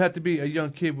 Yeah, it would have to be a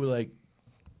young kid with like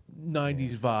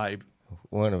 90s vibe.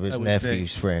 one of his I would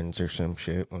nephew's think. friends or some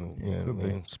shit, when, you know Could what I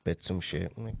be. mean, spit some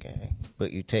shit, okay,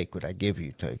 but you take what I give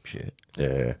you type shit.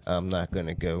 Yeah. I'm not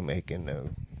gonna go making no.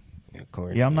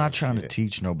 Corny Yeah, I'm not trying to shit.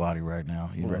 teach nobody right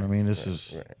now. You know what I Right, mean? This right,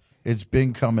 is right. it's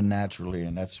been coming naturally,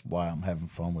 and that's why I'm having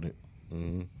fun with it.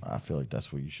 Mhm. I feel like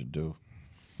that's what you should do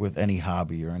with any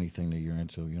hobby or anything that you're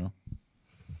into. You know,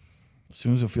 as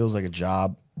soon as it feels like a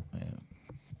job, man,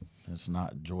 it's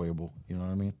not enjoyable. You know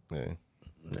what I mean? Yeah.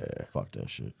 Yeah. Fuck that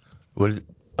shit. What?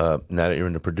 Now that you're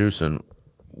into producing,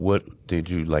 what did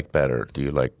you like better? Do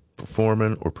you like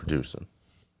performing or producing?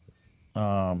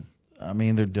 I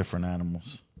mean, they're different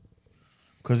animals.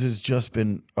 Because it's just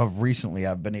been recently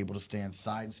I've been able to stand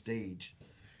side stage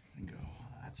and go,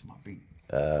 that's my beat.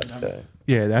 Okay.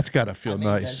 Yeah, that's got to feel I made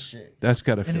that nice. shit. That's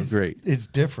got to And feel great. It's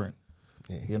different.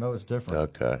 You know, it's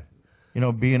different. Okay. You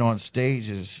know, being on stage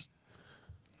is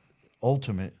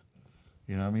ultimate.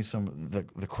 You know what I mean? Some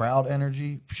the crowd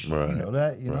energy, Right. you know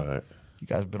that, you know? Right. You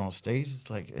guys been on stage, it's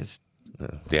like it's Yeah.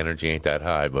 The energy ain't that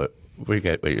high, but we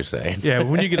get what you're saying. Yeah, but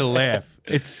when you get a laugh,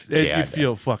 Yeah, I you know.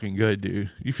 feel fucking good, dude.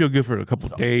 You feel good for a couple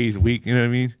days, a week. You know what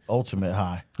I mean? ultimate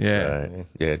high. Yeah. Right.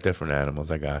 Yeah, different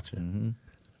animals. I got you. Mm-hmm.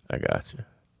 I got you.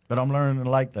 But I'm learning to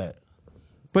like that.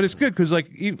 But it's good because like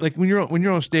when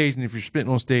you're on stage and if you're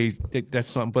spitting on stage, that's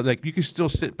something. But like you can still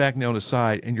sit back now on the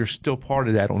side and you're still part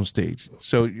of that on stage.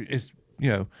 So it's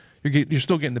you're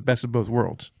still getting the best of both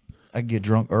worlds. I get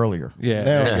drunk earlier.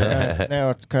 Yeah. Now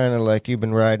it's kind of like you've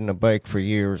been riding a bike for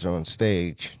years on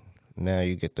stage. Now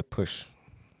you get to push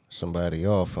somebody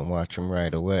off and watch them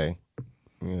ride away.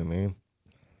 You know what I mean?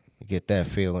 You get that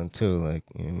feeling too, like,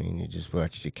 you know what I mean? You just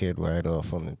watched your kid ride off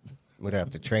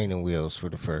without the training wheels for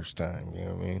the first time. You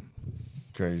know what I mean?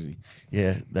 Crazy.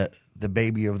 Yeah, that the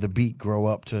baby of the beat grow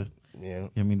up to, Yeah.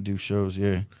 I mean, do shows,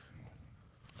 yeah.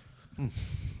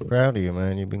 Proud of you,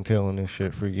 man. You've been killing this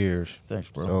shit for years. Thanks,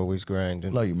 bro. Always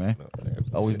grinding. Love you, man.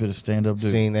 Always been a stand-up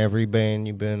dude. Seen every band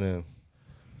you've been in.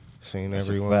 Seen That's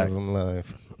every a one fact. of them live.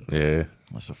 Yeah.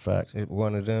 That's a fact. At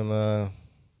one of them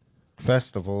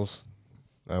festivals,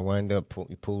 I wind up,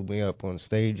 you pulled me up on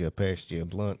stage. I passed you a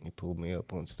blunt. You pulled me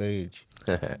up on stage.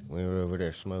 We were over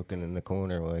there smoking in the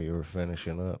corner while you were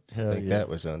finishing up. Hell I think yeah. that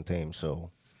was Untamed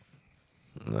Soul.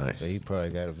 Nice. So you probably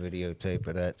got a videotape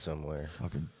of that somewhere.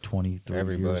 Fucking 23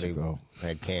 Everybody years ago.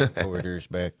 had camcorders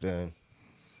back then.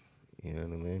 You know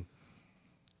what I mean?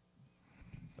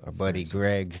 Our buddy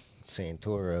Greg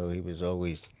Santoro, he was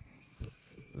always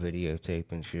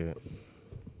videotaping shit.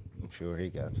 I'm sure he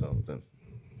got something.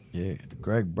 Yeah,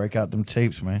 Greg, break out them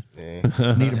tapes, man. Yeah,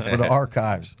 Need them for the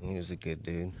archives. he was a good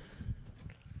dude.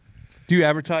 Do you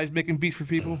advertise making beats for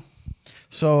people?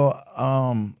 So,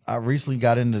 I recently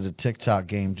got into the TikTok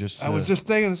game just I was just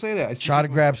thinking to say that. try to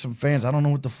grab some fans. I don't know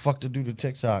what the fuck to do to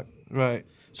TikTok. Right.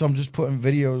 So I'm just putting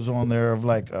videos on there of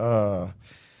like,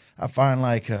 I find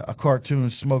like a cartoon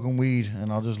smoking weed,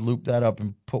 and I'll just loop that up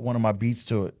and put one of my beats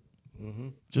to it. Mm-hmm.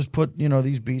 Just put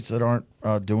these beats that aren't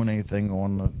doing anything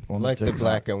on Like the the TikTok.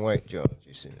 black and white Jones.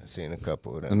 I've seen a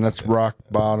couple of them. And that's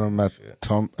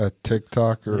RokBottom at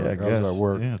TikTok, or Yeah, I how does guess. that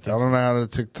work? Yeah, I I think don't know how the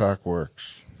TikTok works.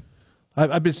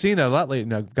 I've been seeing that a lot lately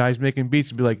now. Guys making beats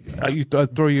and be like, I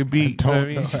throw you a beat. You know what I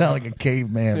mean? You sound like a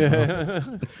caveman.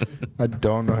 Bro. I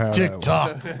don't know how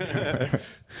TikTok.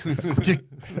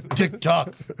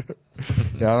 TikTok.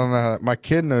 Yeah, I don't know how. My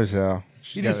kid knows how.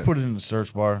 You just put it in the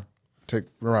search bar.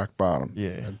 RokBottom. Yeah.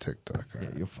 And TikTok. Yeah,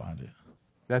 you'll find it.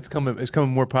 That's coming. It's coming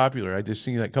more popular. I just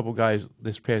seen like a couple guys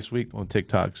this past week on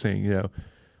TikTok saying,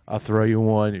 I'll throw you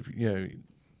one if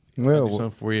I'll do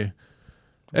something for you.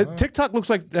 TikTok looks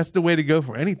like that's the way to go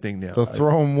for anything now. So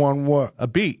throw him one what? A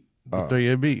beat. Throw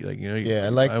you a beat. Like Yeah, I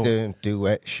like the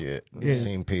duet shit. Yeah. I've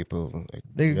seen people. Like,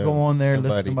 They can go on there,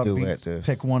 listen to my somebody beats, duet this.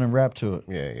 pick one and rap to it.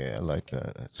 Yeah, I like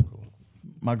that. That's cool.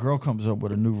 My girl comes up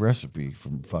with a new recipe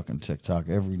from fucking TikTok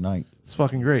every night. It's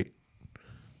fucking great.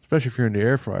 Especially if you're in the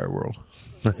air fryer world.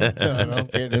 Don't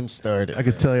get him started. I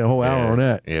could tell you a whole hour on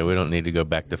that. Yeah, we don't need to go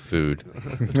back to food.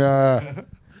 Uh,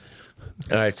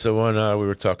 All right, so when we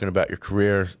were talking about your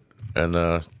career, and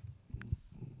I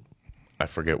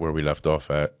forget where we left off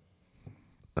at.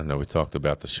 I know we talked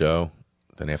about the show.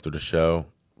 Then after the show,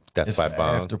 Death It's by the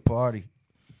Bomb. after party.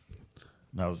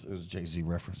 That was it was a Jay-Z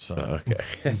reference. Sorry. Okay.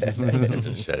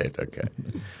 Shut it. Okay.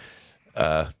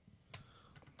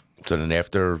 So then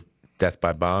after Death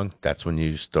by Bong, that's when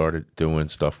you started doing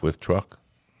stuff with Truck?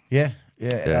 Yeah.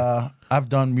 Yeah. I've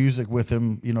done music with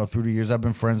him, through the years. I've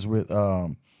been friends with.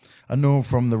 I knew him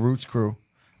from the Roots crew.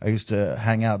 I used to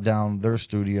hang out down their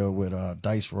studio with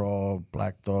Dice Raw,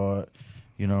 Black Thought,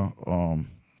 and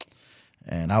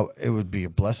it would be a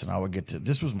blessing. I would get to.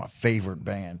 This was my favorite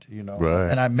band, Right.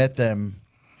 And I met them.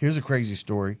 Here's a crazy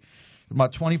story. My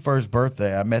 21st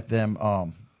birthday, I met them.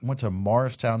 Went to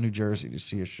Morristown, New Jersey to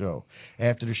see a show.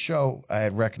 After the show, I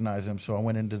had recognized them, so I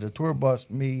went into the tour bus,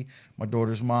 me, my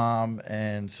daughter's mom,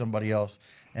 and somebody else,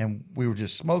 and we were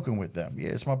just smoking with them. Yeah,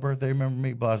 it's my birthday, remember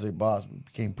me? Blase Boss. We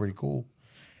became pretty cool.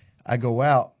 I go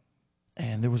out,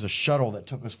 and there was a shuttle that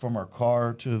took us from our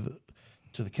car to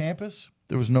the campus.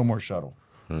 There was no more shuttle.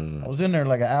 I was in there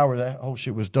like an hour. That whole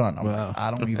shit was done. I'm like, I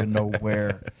don't even know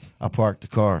where I parked the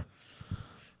car.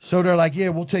 So they're like, yeah,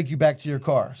 we'll take you back to your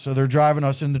car. So they're driving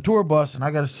us in the tour bus, and I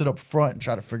got to sit up front and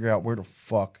try to figure out where the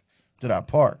fuck did I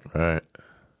park. Right.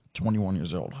 21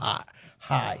 years old.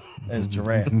 High as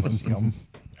giraffe was,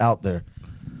 out there.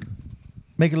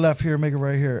 Make a left here, make it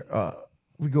right here.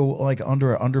 We go like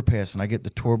under an underpass, and I get the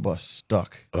tour bus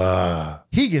stuck.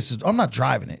 He gets it. I'm not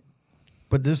driving it.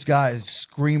 But this guy is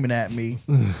screaming at me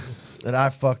that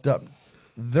I fucked up.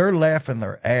 They're laughing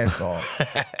their ass off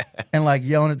and like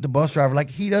yelling at the bus driver. Like,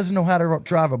 he doesn't know how to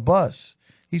drive a bus.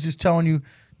 He's just telling you,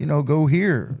 go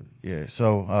here. Yeah.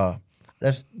 So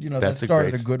that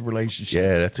started a good relationship.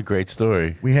 Yeah, that's a great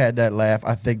story. We had that laugh.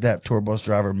 I think that tour bus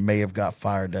driver may have got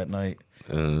fired that night.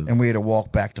 And we had to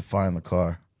walk back to find the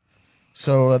car.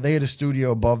 So they had a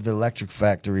studio above the electric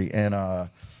factory. And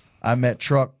I met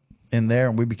Truck in there,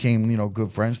 and we became,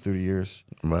 good friends through the years.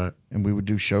 Right. And we would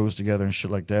do shows together and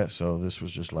shit like that. So this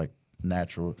was just like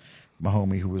natural. My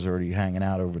homie who was already hanging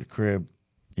out over the crib,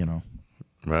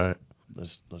 Right.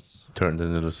 Let's Turned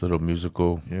into this little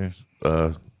musical yes.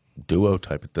 duo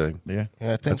type of thing. Yeah. Yeah,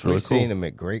 I think That's really we've seen cool. him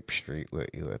at Grape Street with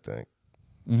you, I think.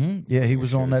 Yeah, he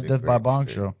was on that Shows Death at by Grape Bong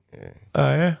Street. show. Yeah.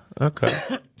 Oh, yeah? Okay.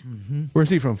 Where's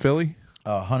he from? Philly?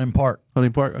 Hunting Park.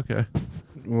 Hunting Park? Okay.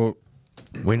 Well,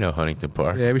 We know Huntington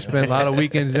Park. Yeah, we spent a lot of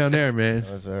weekends down there, man.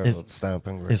 That was our It's- old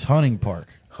stomping ground. It's Hunting Park.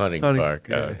 Hunting Hunting- Park.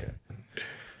 yeah. Okay.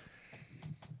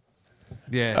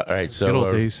 Yeah. All right, Good so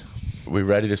old days. we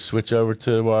ready to switch over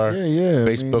to our yeah.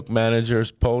 Facebook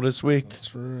managers poll this week?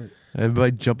 That's right.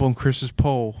 Everybody jump on Chris's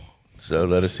poll. So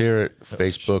let us hear it.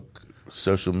 Facebook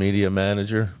social media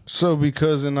manager. So,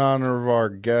 because in honor of our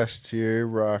guest here,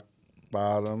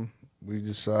 RokBottom, we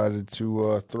decided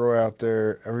to throw out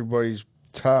there everybody's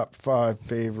top 5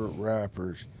 favorite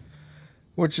rappers,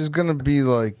 which is going to be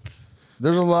like,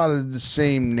 there's a lot of the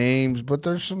same names, but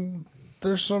there's some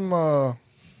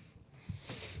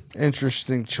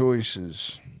interesting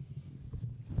choices.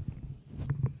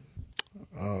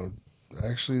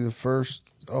 Actually, the first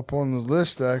up on the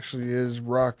list actually is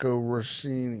Rocco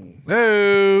Rosini.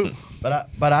 No.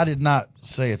 But I did not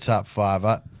say a top 5.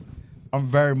 I'm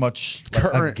very much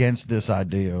against this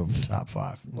idea of top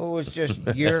 5. Well, it was just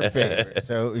your favorite,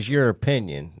 so it was your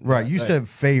opinion. Right, you said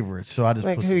favorites, so I just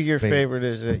Like put who your favorites. favorite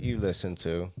is that you listen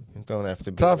to. You don't have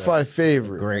to be Top the 5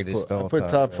 favorite. greatest I all put time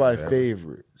top 5 whatever.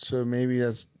 favorite. So maybe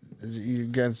is you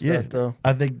against Yeah, that though?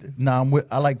 I think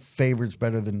I like favorites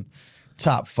better than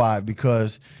top 5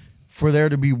 because for there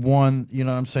to be one, you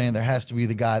know what I'm saying, there has to be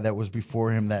the guy that was before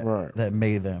him that Right. that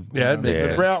made them. Yeah, You know? Yeah.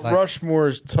 The Mount Like- Rushmore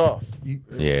is tough. You-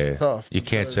 Yeah. tough You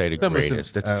can't because- say the Some of them-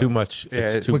 greatest. That's too much. Yeah,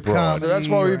 It's too with broad. So that's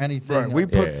why or we anything we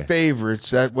else. put Yeah.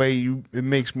 favorites. That way it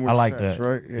makes more I like sense, that.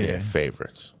 right? Yeah,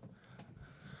 favorites.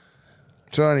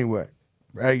 So anyway,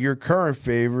 your current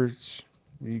favorites,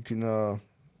 you can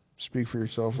speak for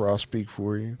yourself, or I'll speak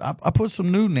for you. I put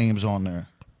some new names on there.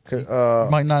 You Uh,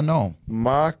 might not know 'em.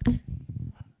 Mock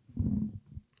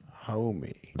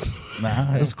Homie.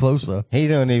 Nah, it's close though. He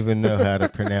don't even know how to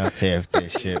pronounce half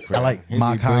this shit. Bro. I like He be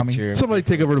Mock-Hami. butchering Somebody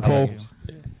take over the poll.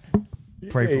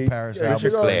 Pray Hey, for Paris. hey, Albert.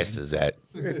 check out- Glasses at.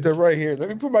 They're right here. Let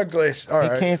me put my glass. All He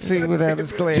right. can't see without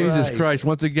his glasses. Jesus Christ.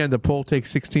 Once again, the poll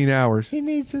takes 16 hours. He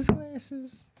needs his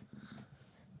glasses.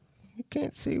 He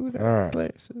can't see without All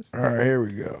right. his glasses. All right, here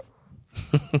we go.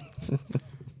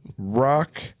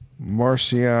 Rock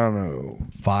Marciano,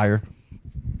 Fire.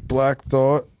 Black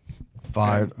Thought,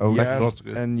 Fired. and, Oh,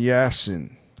 and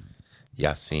Yasin.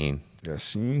 Yasin.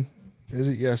 Yasin? Is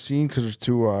it Yasin? Because there's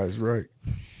 2 eyes, right?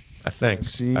 I think.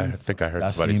 Yasin. I think I heard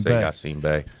somebody Yasin say Bey. Yasin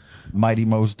Bey. Mighty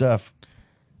Mos Def.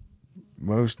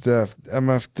 Most Def,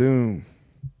 MF Doom,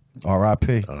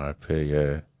 R.I.P. R.I.P.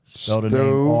 Yeah. Spell the name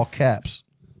Stove. all caps.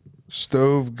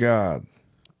 Stove God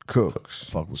Cooks.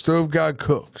 Fuck with Stove God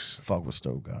Cooks. fuck with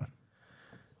Stove God.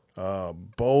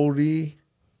 Boldy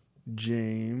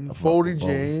James. I fuck Boldy with Boldy.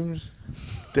 James.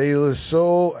 De La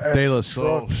Soul. De La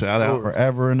Soul. Shout out.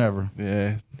 Forever and ever.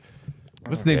 Yeah.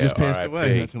 What's his name just passed away?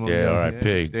 R.I.P. Not too long Yeah, ago.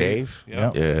 R.I.P. Dave?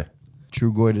 Yep. Yeah.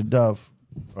 True Goy to Dove.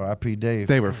 R.I.P. Dave.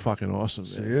 They were fucking awesome.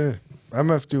 Man. Yeah.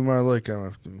 MF Doom, I like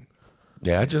MF Doom.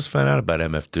 Yeah, I just found out about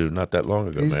MF Dude not that long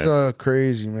ago, He's man.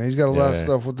 crazy, man. He's got a lot of Yeah.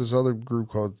 stuff with this other group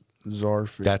called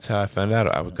Czarface. That's how I found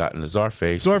out. I got into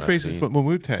Czarface. Czarface is from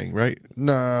Wu-Tang, right?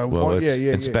 Nah, Well, it's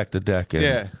yeah. Inspector Deck and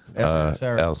Yeah.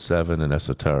 L7 and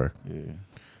Esoteric. Yeah.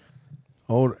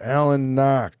 Old Alan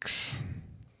Knox.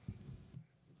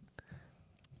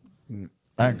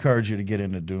 I encourage you to get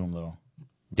into Doom, though.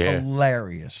 Yeah.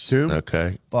 Hilarious. Doom?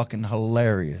 Okay. Fucking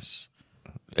hilarious.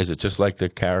 Is it just like the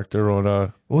character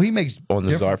on Well, he makes the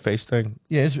different- Czarface thing?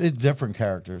 Yeah, it's different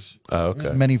characters. Oh, okay.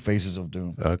 There's many faces of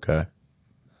Doom. Okay.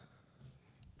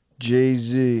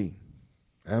 Jay-Z.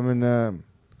 Eminem.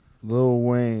 Lil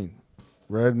Wayne.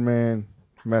 Redman.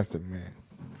 Method Man.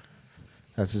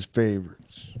 That's his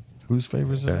favorites. Whose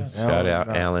favorites Okay. are that? Shout out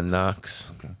Knox. Alan Knox.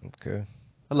 Okay.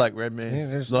 I like Redman. Yeah,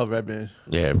 there's- Love Redman.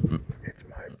 Yeah.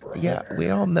 Yeah, we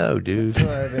all know, dude.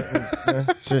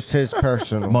 It's just his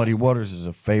personal. Muddy Waters is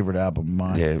a favorite album of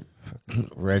mine. Yeah.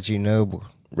 Reggie Noble.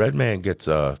 Redman gets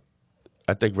I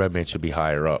think Redman should be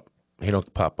higher up. He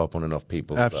don't pop up on enough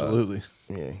people's Absolutely.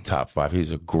 Yeah. top 5.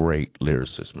 He's a great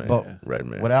lyricist, man. But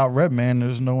Redman. without Redman,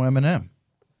 there's no Eminem.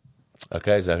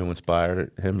 Okay, is that who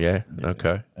inspired him? Yeah.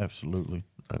 Okay. Absolutely.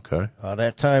 Okay.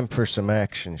 That time for some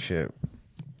action shit.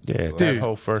 Yeah, that Dude,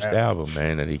 whole first album,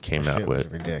 man, that he came out Shit was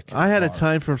with. ridiculous. I had a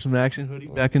time for some action hoodie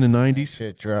back in the 90s.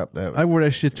 Shit dropped. That I wore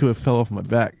that shit till it fell off my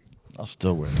back. I'll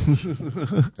still wear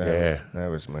it. that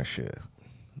was my shit.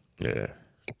 Yeah.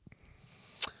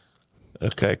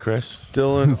 Okay, Chris.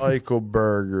 Dylan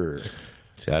Eichelberger.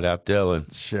 Shout out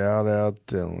Dylan. Shout out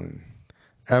Dylan.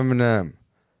 Eminem.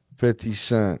 50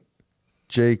 Cent.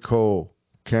 J. Cole.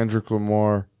 Kendrick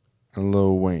Lamar. And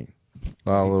Lil Wayne. A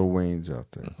lot of Lil Waynes out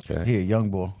there. Okay. He a young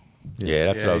boy. Yeah,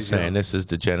 that's Yeah, what I was he's saying. young. This is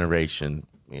the generation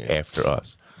after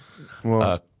us.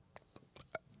 Well,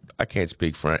 I can't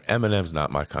speak for him. Eminem's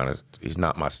not my kind of. He's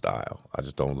not my style. I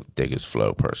just don't dig his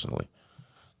flow personally.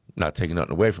 Not taking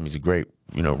nothing away from him. He's a great,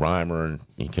 rhymer, and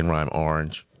he can rhyme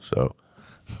orange. So.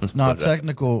 No,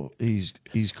 technical. He's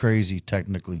crazy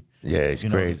technically. Yeah, he's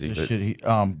crazy. the But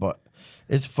shit but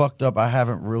it's fucked up. I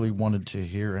haven't really wanted to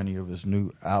hear any of his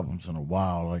new albums in a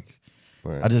while. Like,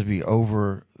 Right. I just be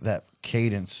over that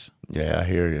cadence. yeah, I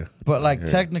hear you. But like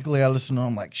technically, I listen to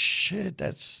him like shit.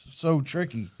 That's so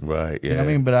tricky. Right. Yeah. You know what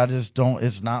I mean? But I just don't.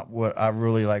 It's not what I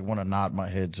really like want to nod my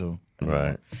head to.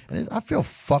 Right. And I feel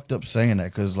fucked up saying that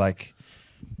because like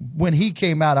when he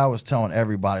came out, I was telling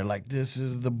everybody like this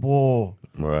is the bull.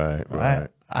 Right. Right.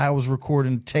 I was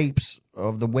recording tapes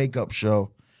of the Wake Up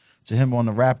Show to him on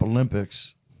the Rap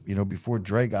Olympics, before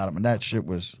Dre got him, and that shit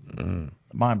was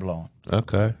mind blowing.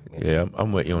 Okay. Yeah,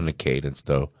 I'm with you on the cadence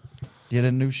though. Yeah,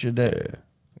 the new shit that.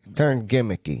 Turned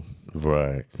gimmicky.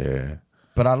 Right. Yeah.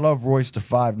 But I love Royce the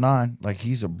 5'9". Like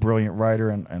he's a brilliant writer,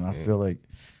 and I feel like,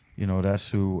 that's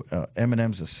who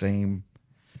Eminem's the same.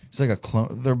 It's like a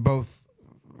clone. They're both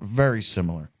very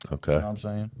similar. Okay. You know what I'm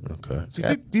saying?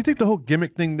 Okay. Do you think the whole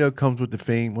gimmick thing, though, comes with the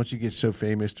fame? Once you get so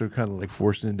famous, they're kind of like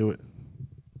forced into it?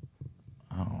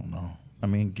 I don't know. I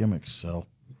mean, gimmicks sell.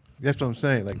 That's what I'm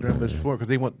saying. Like, they're almost for because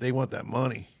they want that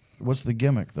money. What's the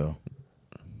gimmick though?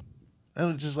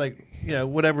 And it's just like,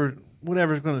 whatever's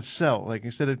going to sell. Like,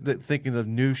 instead of thinking of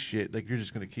new shit, like, you're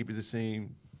just going to keep it the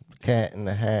same. Cat in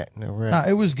the Hat and the rest. Nah,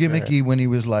 it was gimmicky when he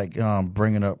was like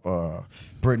bringing up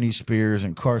Britney Spears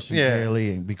and Carson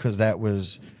Daly, and because that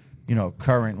was,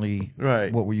 currently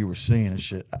what you were seeing and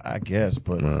shit. I guess,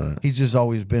 but he's just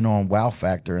always been on Wow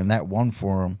Factor, and that won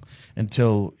for him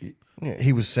until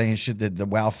he was saying shit that the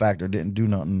Wow Factor didn't do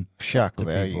nothing. Shock to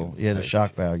value. people. Yeah, the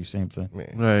shock value, same thing.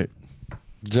 Right.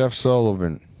 Jeff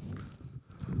Sullivan.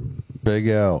 Big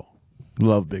L.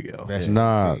 Love Big L.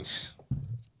 Nas.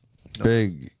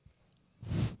 Big.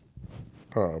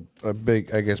 Big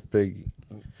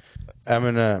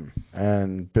Eminem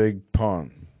and Big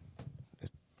Pun.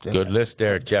 Good list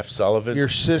there, Jeff Sullivan. Your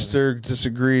sister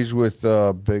disagrees with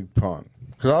Big Pun.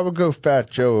 Because I would go Fat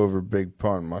Joe over Big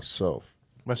Pun myself.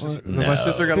 My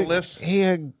sister got a list. He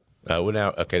had.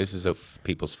 This is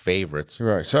people's favorites.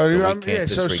 Right. So, we I'm can't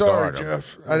so disregard sorry, them.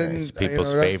 Jeff. I didn't. It's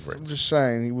people's favorites. I'm just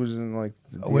saying he was in like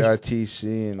the wish-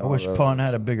 DITC and I all wish that. Pun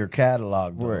had a bigger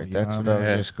catalog. Though, Right, you that's know what what I I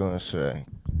mean? was just going to say.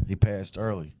 He passed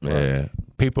early. Yeah.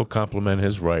 People compliment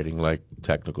his writing, like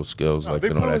technical skills, like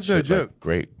Big and all Pun that was no shit. joke. Like,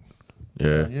 great.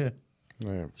 Yeah. Yeah.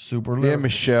 Yeah. Super Yeah, lyrical.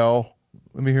 Michelle.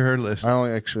 Let me hear her list. I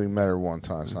only actually met her one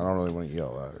time, so I don't really want to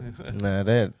yell at her. Nah,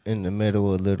 that in the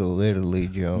middle of Little Italy,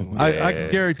 Joe. I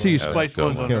can guarantee you that was a Spice good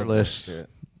One's one. on her list.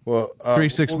 What Well,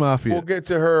 3-6 Mafia. We'll get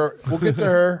to her. We'll get to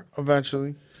her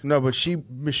eventually. No, but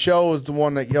Michelle was the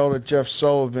one that yelled at Jeff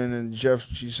Sullivan, and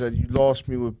she said, "You lost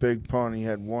me with Big Pun." He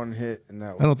had one hit, and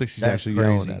that was. I don't think she's That's actually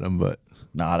crazy. yelling at him, but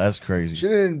Nah, that's crazy. She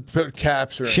didn't put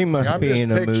caps or She anything. must I'm be just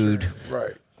in a picturing mood. it.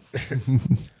 Right.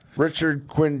 Richard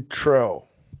Quintrell.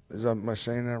 Am I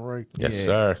saying that right? Yes,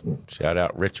 sir. Shout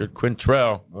out Richard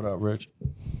Quintrell. What up, Rich?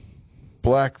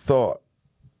 Black Thought.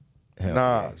 Hell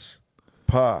Nas.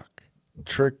 Pac.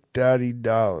 Trick Daddy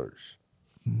Dollars.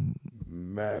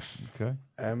 Meth. Okay.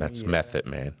 That's Method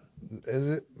Man.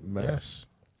 Is it? Meth. Yes.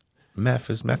 Meth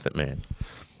is Method Man.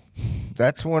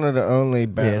 That's one of the only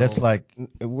battle. Yeah, that's like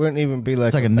It wouldn't even be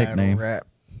like, like a battle nickname. rap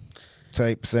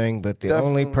type thing, but the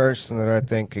only Definitely. person that I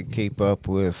think could keep up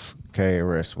with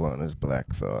KRS-One is Black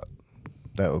Thought.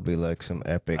 That would be like some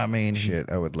epic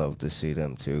shit. I would love to see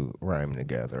them two rhyme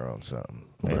together on something.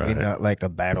 Maybe Right. not like a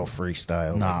battle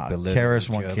freestyle. Nah, like belittle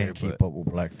KRS-One each other, can't keep but- up with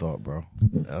Black Thought, bro.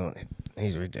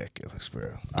 He's ridiculous,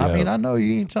 bro. I mean, I know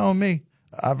you ain't telling me.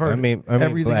 I've heard I mean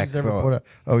everything Black he's ever Thought. put out.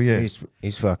 Oh yeah,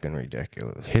 He's fucking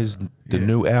ridiculous. The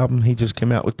new album he just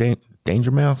came out with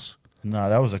Danger Mouse. nah,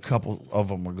 that was a couple of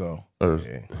them ago. Or,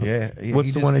 Yeah, What's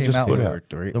he the one that came just out put with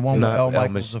out? the one with Not L. El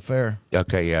Michaels Affair,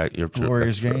 Okay, yeah, you're true.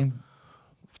 Glorious That's true. Game.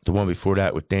 The one before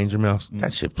that with Danger Mouse.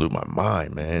 That shit blew my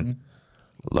mind, man.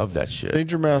 Love that shit.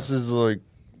 Danger Mouse is like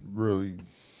really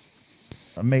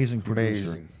Amazing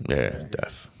producer, amazing. Yeah,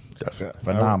 definitely.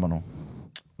 phenomenal.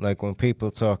 Like when people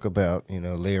talk about,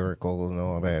 lyrical and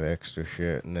all that extra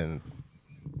shit, and then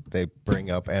they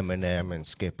bring up Eminem and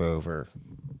skip over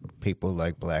people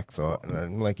like Black Thought, and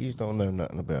I'm like, you don't know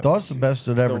nothing about Thought's the best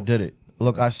that ever did it.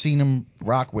 Look, I seen him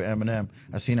rock with Eminem.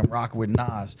 I seen him rock with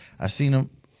Nas. I seen him.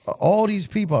 All these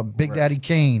people, Big Daddy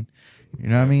Kane. You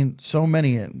know what I mean? So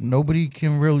many. And nobody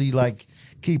can really like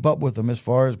keep up with him as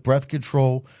far as breath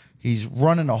control. He's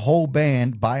running a whole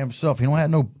band by himself. He don't have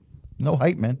no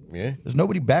hype man. Yeah. There's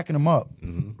nobody backing him up.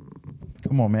 Mhm.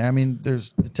 Come on, man. I mean,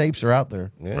 the tapes are out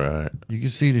there. Yeah. Right. You can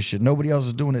see this shit. Nobody else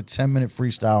is doing a 10-minute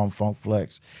freestyle on Funk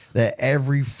Flex. That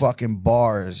every fucking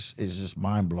bar is just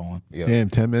mind blowing. Yeah. damn,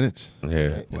 10 minutes.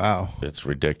 Yeah. Wow. It's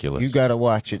ridiculous. You got to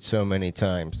watch it so many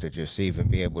times to just even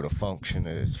be able to function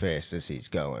it as fast as he's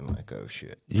going. Like, oh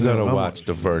shit. You gotta watch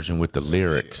the version with the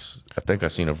lyrics. I think I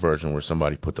seen a version where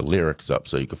somebody put the lyrics up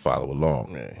so you could follow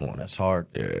along. Yeah. on it. That's hard.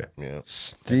 Yeah. Yeah.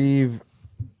 Steve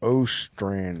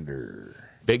Ostrander.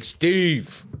 Big Steve.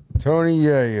 Tony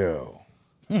Yayo.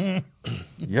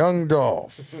 Young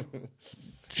Dolph.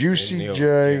 Juicy Neil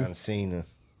J. John Cena.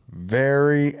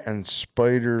 Very and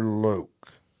Spider Loke.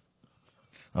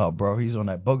 Oh, bro, he's on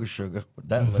that booger sugar with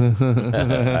that lip.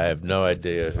 I have no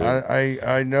idea who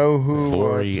I know who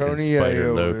Vori and Tony Spider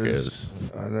Yayo Loke is. is.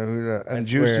 I know who that. And That's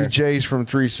Juicy where- J's from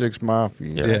 3-6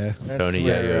 Mafia. Yeah. Tony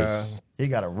where, Yayo's. He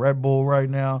got a Red Bull right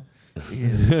now.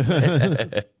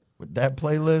 With that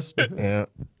playlist. Yeah.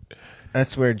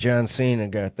 That's where John Cena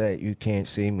got that "You Can't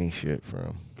See Me" shit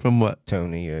from. From what?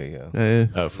 Tony Yayo.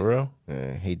 Yeah. Oh, for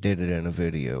real? He did it in a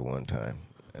video one time,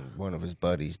 and one of his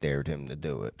buddies dared him to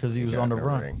do it 'Cause he was got on the in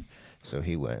run. ring. So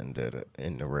he went and did it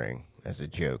in the ring as a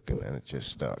joke, and then it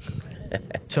just stuck.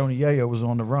 Tony Yayo was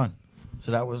on the run.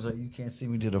 So that was You Can't See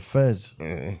Me to the Feds.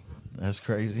 Yeah. That's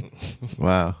crazy.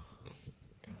 Wow.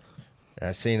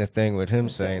 I seen a thing with him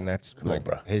saying that's Come on, like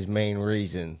bro. his main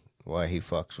reason why he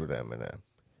fucks with Eminem.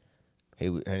 He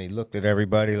looked at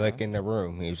everybody like in the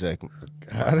room. He was like, my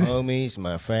homies,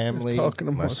 my family, talking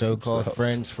my amongst so-called themselves.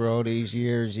 friends for all these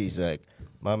years. He's like,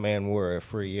 my man wore a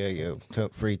free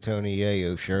Tony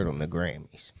Yayo shirt on the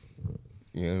Grammys.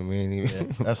 You know what I mean? Yeah,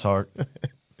 that's hard.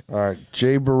 All right,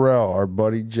 Jay Burrell, our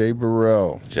buddy Jay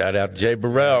Burrell, Shout out Jay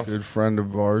Burrell. good friend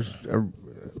of ours.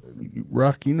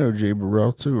 Rock, you know Jay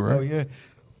Burrell too, right? Oh, yeah.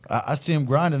 I see him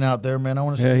grinding out there, man. I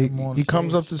want to Yeah, see him on he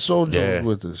comes stage. up to Soul Jones Yeah.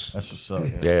 with us, That's what's up.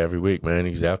 Yeah, every week, man.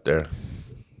 He's out there.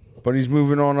 but he's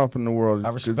moving on up in the world.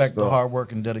 I It's good respect the stuff. hard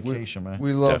work and dedication, man.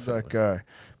 We love that guy,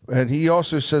 and he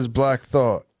also says Black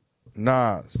Thought,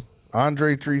 Nas,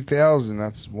 Andre 3000.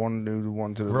 That's one new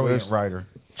one to the Brilliant list. writer.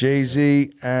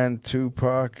 Jay-Z and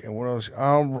Tupac, and what else?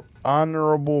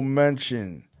 Honorable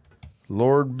mention,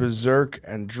 Lord Berserk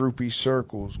and Droopy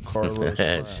Circles, Carlos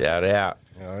Brown. Shout out.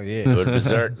 Oh, yeah. Good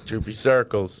Berserk, Droopy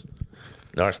Circles.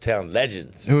 Norristown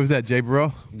Legends. Who was that, Jay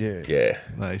Burrell? Yeah. Yeah.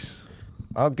 Nice.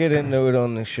 I'll get into it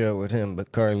on the show with him,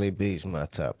 but Carly B's my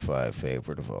top 5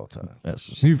 favorite of all time. That's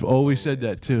what's You've always said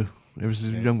that, too. Ever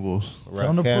since Young Bulls. Tell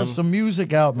him to put some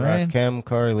music out, man. Rakim,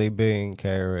 Carly B, and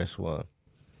KRS-One.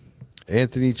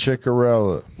 Anthony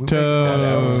Ciccarella,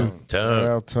 Tone.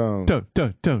 Al Tone,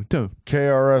 Tone.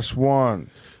 KRS-One,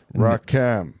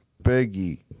 Rakim,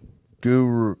 Biggie,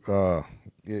 Guru,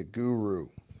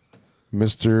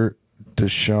 Mr.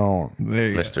 Deshawn. There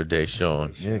you go. Mr.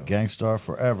 Deshawn. Yeah, Gangstar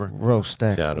forever. Roast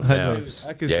that. Shout him I out.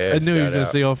 knew, Yeah, I knew he was shout going to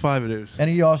out. say all 5 of those.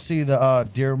 Any of y'all see the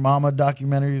Dear Mama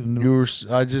documentary?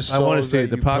 I just I saw wanna see that it.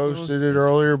 The you popular posted it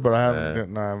earlier, but I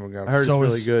haven't Yeah. got. I heard So it's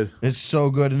really it's- good. It's so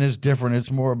good and it's different.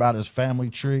 It's more about his family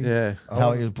tree. Yeah.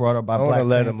 How he was brought up by I want Black to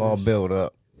let them all Panthers. build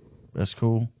up. That's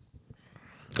cool.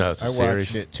 Oh, it's a I series.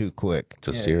 watched it too quick. It's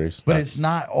a series. But it's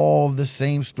not all the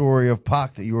same story of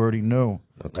Pac that you already knew.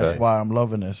 Okay. That's why I'm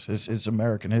loving this. It's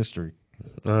American history.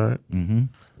 All right. Mm-hmm.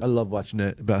 I love watching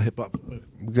that about hip hop.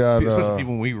 We got. Especially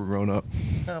people when we were growing up.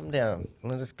 Calm down.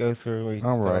 Let us go through.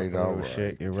 All right, all right.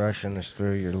 Shit. You're rushing us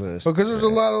through your list. Because there's a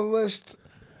lot of lists.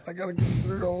 I gotta go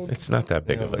through it all. It's not that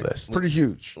big of a list. Pretty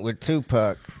huge. With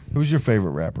Tupac, Who's your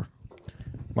favorite rapper?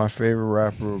 My favorite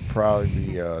rapper would probably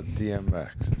be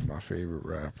DMX. My favorite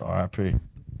rapper. R.I.P.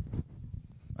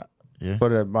 Yeah.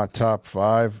 But at my top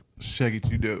 5, Shaggy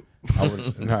Too Dope. I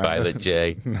would. Violet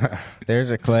J. there's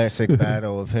a classic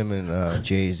battle of him and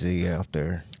Jay-Z out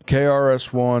there.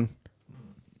 KRS-One,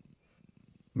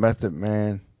 Method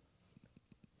Man,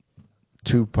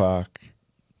 Tupac,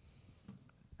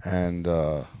 and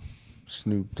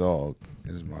Snoop Dogg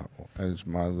is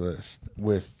my list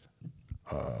with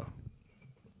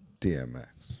DMX.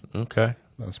 Okay.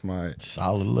 That's my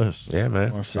Solid list. Yeah,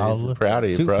 man. my Solid favorite. list. Proud of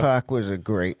you, bro. Tupac was a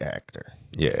great actor.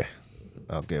 Yeah.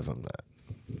 I'll give him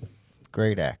that.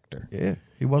 Great actor. Yeah,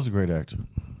 he was a great actor.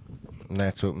 And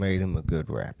that's what made him a good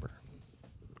rapper.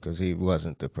 Because he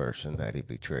wasn't the person that he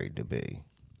betrayed to be.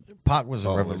 Pac was a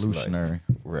Always revolutionary.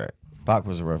 Right. Pac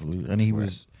was a revolution, and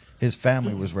his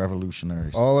family was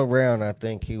revolutionaries. All around, I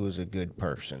think he was a good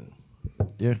person.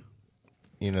 Yeah.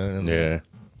 You know what I mean? Yeah.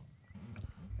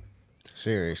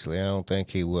 Seriously, I don't think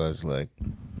he was like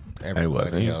wasn't.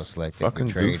 everybody He was else. Like they fucking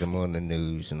betrayed goof. him on the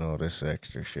news and all this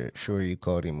extra shit. Sure, you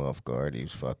caught him off guard. He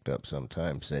was fucked up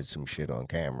sometimes, said some shit on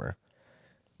camera.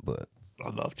 But I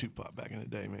love Tupac back in the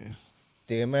day, man.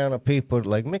 the amount of people,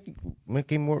 like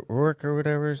Mickey Rourke or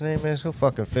whatever his name is, he'll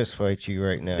fucking fist fight you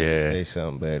right now Yeah. if you say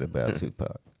something bad about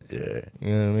Tupac. Yeah. You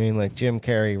know what I mean? Like Jim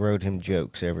Carrey wrote him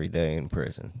jokes every day in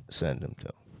prison. Send them to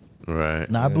him.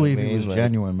 Right. No, I You know believe what I he was mean? Like-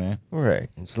 genuine, man. Right.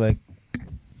 It's like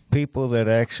people that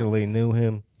actually knew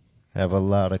him have a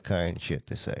lot of kind shit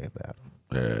to say about him.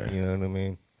 Yeah. You know what I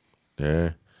mean?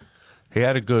 Yeah. He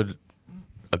had a good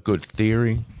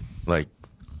theory. Like,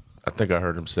 I think I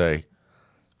heard him say,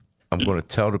 I'm going to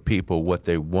tell the people what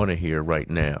they want to hear right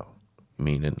now.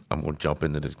 Meaning, I'm going to jump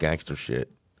into this gangster shit.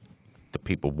 The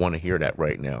people want to hear that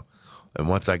right now. And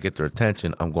once I get their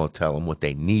attention, I'm going to tell them what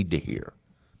they need to hear.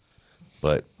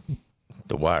 But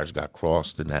the wires got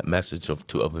crossed in that message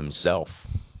of himself.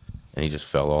 And he just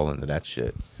fell all into that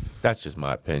shit. That's just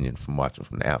my opinion from watching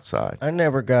from the outside. I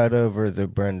never got over the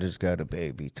Brenda's got a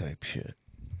baby type shit.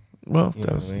 Well, You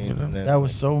know that's, what I mean? you know, And That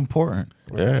was so important.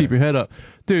 yeah. Keep your head up.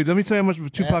 Dude, let me tell you how much of a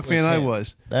Tupac was fan I him.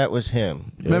 was. That was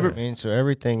him. You Remember- know what I mean? So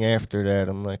everything after that,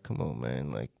 I'm like, come on,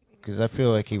 man. Like, because I feel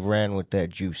like he ran with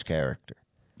that Juice character.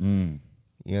 Mm.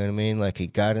 You know what I mean? Like he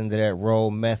got into that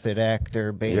role, method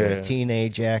actor, being a Yeah.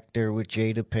 teenage actor with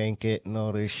Jada Pinkett and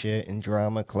all this shit in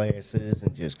drama classes,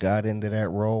 and just got into that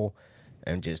role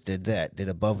and just did that. Did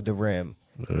Above the Rim.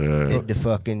 Did the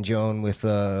fucking Joan with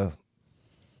what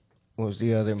was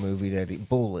the other movie that he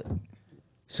Bullet.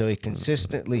 So he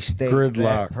consistently stayed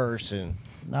Gridlock. that person.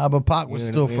 Nah, but Pac was You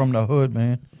know still what I mean? from the hood,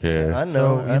 man. Yeah. I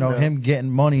know. So, you know, him getting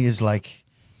money is like,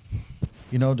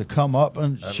 you know, to come up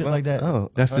and shit like that.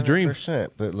 Oh, That's the dream.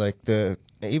 100%. But like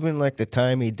even like the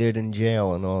time he did in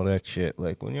jail and all that shit.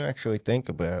 Like when you actually think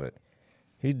about it,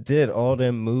 he did all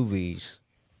them movies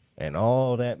and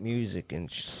all that music in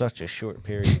such a short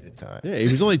period of time. Yeah, he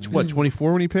was only, what,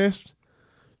 24 when he passed?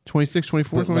 26,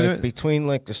 24, But something like like that? between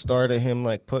like the start of him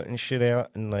like putting shit out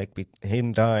and like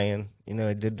him dying, you know,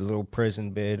 he did the little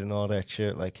prison bid and all that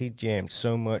shit. Like he jammed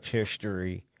so much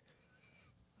history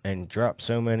and dropped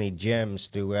so many gems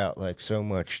throughout, like so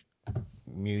much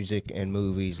music and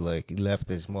movies. Like he left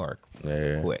his mark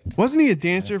Yeah. quick. Wasn't he a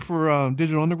dancer for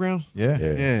Digital Underground? Yeah.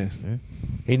 Yeah. Yeah.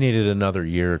 He needed another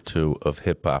year or two of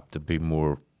hip hop to be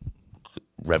more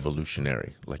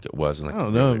revolutionary, like it was in like I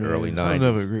don't the know, really man. early I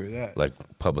never '90s. agree with that. Like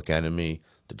Public Enemy,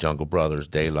 the Jungle Brothers,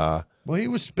 De La. Well, he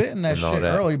was spitting that And all shit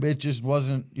that. early, but it just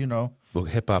wasn't, you know. Well,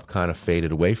 hip hop kind of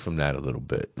faded away from that a little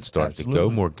bit and started to go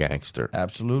Absolutely. more gangster.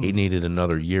 Absolutely. He needed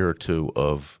another year or two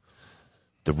of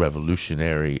the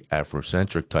revolutionary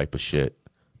Afrocentric type of shit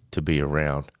to be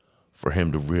around for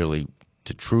him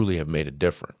to truly have made a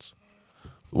difference.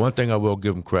 One thing I will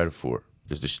give him credit for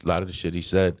is a lot of the shit he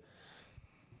said.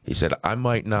 He said, I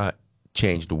might not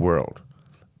change the world,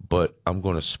 but I'm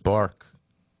going to spark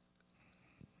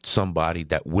somebody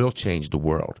that will change the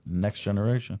world, Next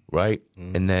generation. right?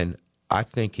 And then I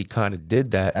think he kind of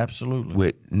did that Absolutely.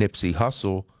 with Nipsey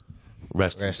Hussle,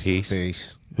 rest in peace,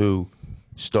 who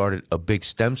started a big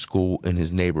STEM school in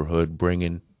his neighborhood,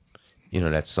 bringing,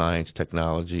 that science,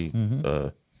 technology,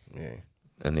 and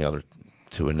the other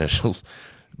two initials,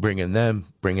 bringing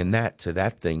that to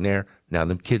that thing there. Now,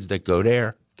 them kids that go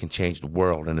there can change the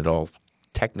world, and it all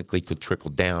technically could trickle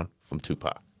down from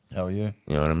Tupac. Hell yeah.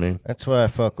 You know what I mean? That's why I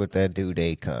fuck with that dude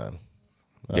Akon.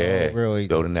 Yeah, really.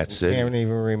 go to that city. I can't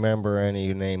even remember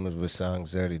any names of the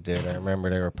songs that he did. I remember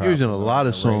they were He was in a popping lot on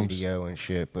of the songs. radio and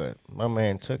shit, but my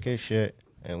man took his shit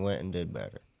and went and did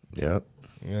better. Yep.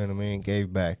 You know what I mean?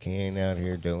 Gave back. He ain't out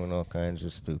here doing all kinds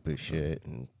of stupid shit.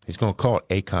 And He's going to call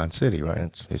it Akon City, right?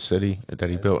 That's- His city that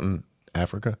he built in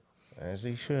Africa. as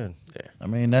he should. I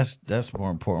mean, that's more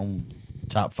important.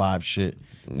 Top 5 shit.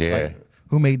 Yeah. Like,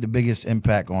 who made the biggest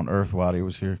impact on Earth while he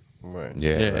was here? Right.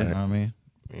 Yeah. You know Right. what I mean?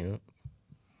 Yeah.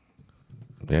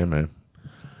 Yeah, man.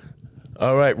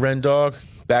 All right, Ren Dog,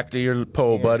 back to your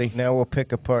poll, buddy. Now we'll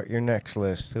pick apart your next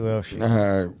list. Who else?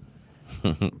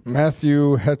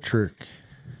 Matthew Hetrick,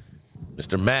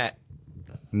 Mr. Matt.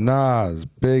 Nas,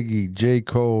 Biggie, J.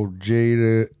 Cole,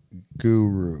 Jada,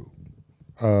 Guru,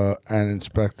 and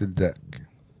Inspector Deck.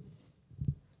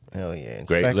 Hell yeah.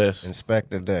 Great list.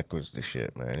 Inspector Deck was the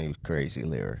shit, man. He was crazy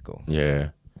lyrical. Yeah.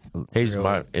 He's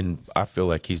Really? and I feel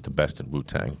like he's the best in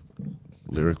Wu-Tang,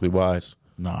 lyrically wise.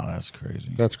 Nah, that's crazy.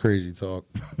 That's crazy talk.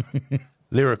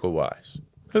 Lyrical wise.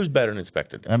 Who's better than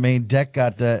Inspector Deck? I mean, Deck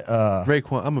got that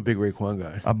Raekwon, I'm a big Raekwon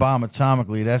guy. A Bomb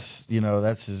Atomically.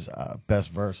 That's his best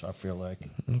verse, I feel like.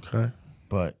 Okay.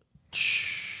 But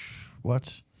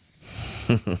what?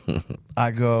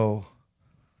 I go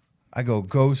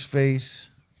Ghostface,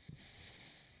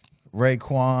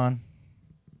 Raekwon.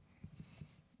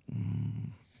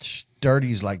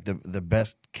 Dirty's like the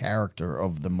best character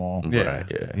of them all. Yeah. Right,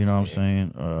 yeah. You know what I'm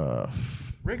saying?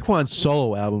 Raekwon's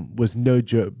solo album was no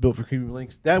joke. Built for Creamy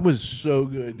Links. That was so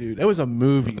good, dude. That was a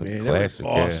movie, man. classic,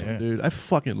 that was awesome, yeah. dude. I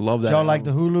fucking love that. Y'all like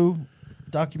the album. Hulu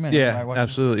documentary? Yeah, I watched it.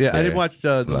 absolutely. Yeah, I Yeah. didn't watch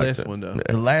the Liked last it. one though. Yeah.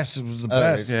 The last was the Oh,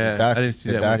 best. Yeah, the I didn't see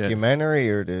the that one yet. documentary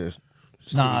or the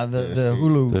Nah, the the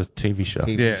Hulu. The TV show.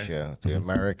 TV Yeah. show, the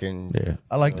American. Yeah.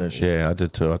 I like that shit. Yeah, I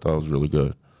did too. I thought it was really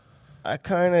good. I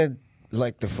kind of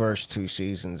like the first 2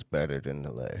 seasons better than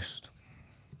the last.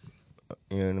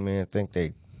 You know what I mean? I think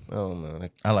I don't know.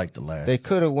 I like the last. They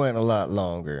could have went a lot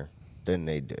longer than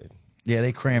they did. Yeah,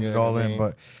 they crammed You it know all what I in, mean?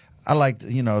 but I liked,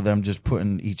 them just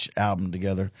putting each album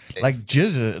together. Like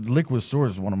Jizza, Liquid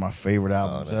Swords is one of my favorite Oh,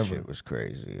 albums that ever. shit was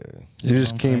crazy. Yeah. He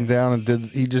just came down and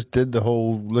he just did the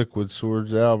whole Liquid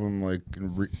Swords album, like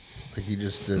he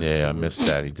just did. Yeah, I missed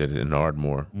that. He did it in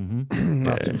Ardmore.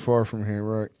 Not too far from here,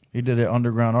 right? He did it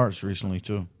Underground Arts recently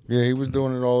too. Yeah, he was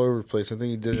doing it all over the place. I think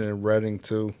he did it in Reading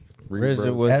too.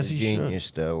 RZA was As a he genius,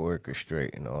 though,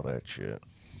 orchestrating all that shit.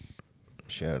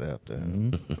 Shout out to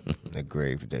him. The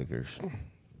Grave Diggers.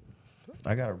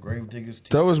 I got a Gravediggers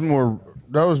too. That was more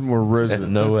RZA.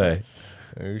 No way.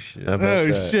 Oh, shit. How about Oh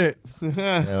that? shit!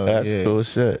 Hell That's yeah. cool as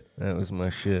shit. That was my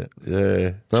shit.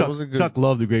 Yeah. That was a good. Chuck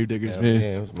loved the Gravediggers, Hell man.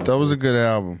 yeah, it was my That was a good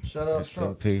album. Shout out Rest in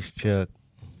Chuck. peace, Chuck.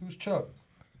 Who's Chuck?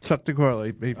 Chuck DeCarlo,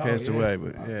 he passed yeah. away,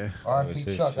 but yeah. R.I.P. was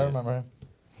his Chuck. I shit. remember him.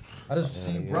 I just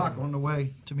seen Brock on the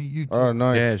way to meet you. Oh,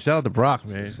 nice. Yeah, shout out to Brock,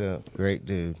 man. What's up? Great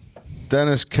dude.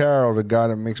 Dennis Carroll, the guy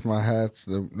that makes my hats.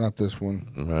 Not this one,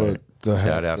 Right. but the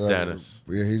Shout hat. out Dennis.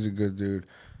 Yeah, he's a good dude.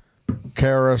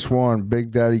 KRS-One,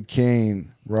 Big Daddy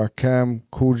Kane, Rakim,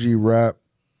 Cool G Rap,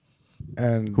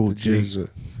 and Cool the G. Jizza.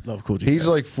 Love Cool G. He's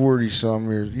like 40-some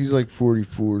years. He's like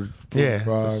 44, Yeah,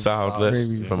 45. it's a solid list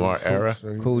maybe from our 44, era.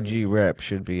 so he- Cool G Rap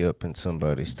should be up in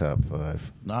somebody's top 5.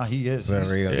 Nah, he is.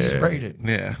 Very He's Yeah. rated.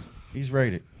 yeah. He's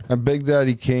rated. And Big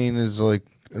Daddy Kane is like,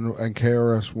 and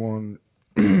KRS-One,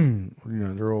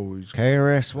 they're always.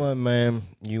 KRS-One, man.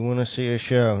 You want to see a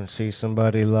show and see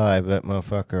somebody live, that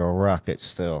motherfucker will rock it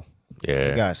still. He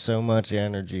Yeah. got so much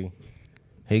energy.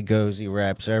 He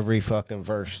raps every fucking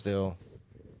verse still.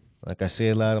 Like I see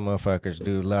a lot of motherfuckers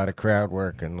do a lot of crowd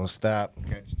work and they'll stop and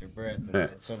catch their breath and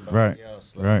let somebody Right.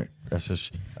 else. Right. That's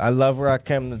just. I love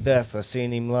Rakim to death. I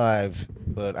seen him live,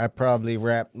 but I probably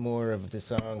rapped more of the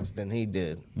songs than he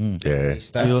did. Yeah.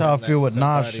 That's how I feel with Nas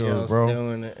Somebody shows, else bro.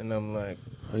 Doing it, and I'm like,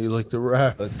 Oh, you like the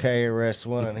rap? but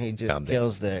KRS-One, he Calm just down.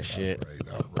 kills that shit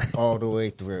all the way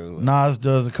through. Nas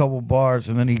does a couple bars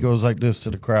and then he goes like this to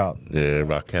the crowd. Yeah,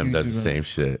 Rakim does the same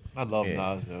shit. I love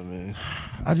Yeah. Nas though, man.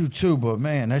 I do too, but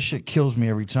man, that shit kills me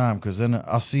every time because then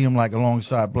I'll see him like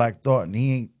alongside Black Thought and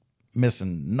he ain't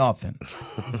missing nothing.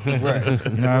 Right.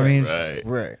 You know what I mean? Right.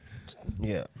 Right.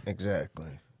 Yeah, exactly.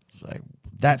 It's like,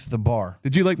 that's the bar.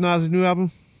 Did you like Nas' new album?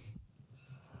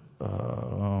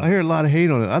 I hear a lot of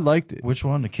hate on it. I liked it. Which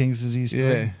one? The King's Disease?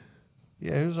 Yeah.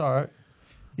 Yeah, it was all right.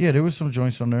 Yeah, there was some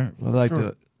joints on there. I liked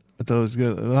it. I thought it was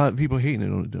good. A lot of people hating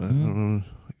it on it.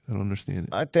 I don't understand it.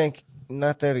 I think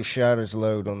not that he shot his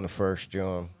load on the first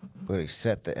joint, but he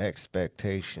set the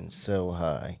expectations so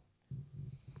high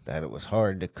that it was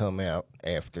hard to come out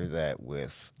after that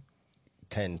with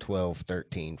 10, 12,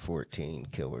 13, 14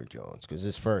 killer joints. Because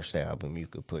his first album, you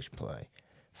could push play.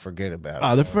 Forget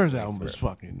about it. The first album was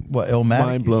fucking What, Illmatic?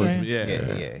 mind blows. Yeah.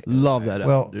 Yeah. Love that album,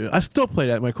 Well- dude. I still play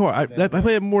that in my car. I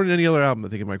play it more than any other album, I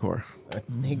think, in my car.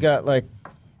 He got like,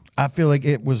 I feel like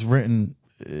It Was Written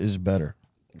is better.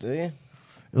 do you?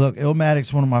 Look,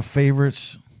 Illmatic's one of my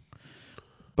favorites,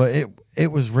 but It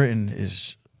Was Written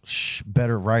is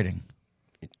better writing.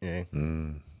 Yeah.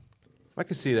 I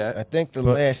can see that. I think the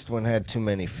last one had too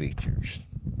many features.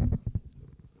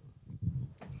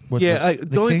 What, Yeah, the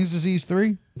the only- King's Disease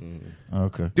 3?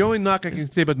 Okay. The only knock I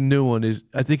can say about the new one is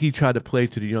I think he tried to play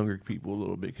to the younger people a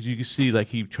little bit because you can see like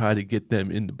he tried to get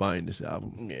them into buying this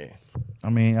album. Yeah. I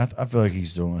mean, I feel like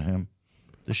he's doing him.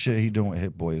 The shit he doing with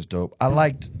Hit Boy is dope. I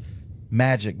liked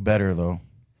Magic better though.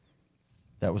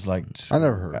 That was like I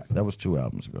never heard. That was 2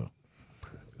 albums ago.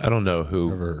 I don't know who.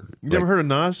 Never heard. You never heard of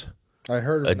Nas? I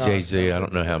heard of Jay-Z. I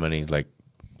don't know how many like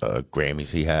Grammys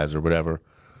he has or whatever.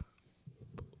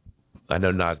 I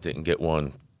know Nas didn't get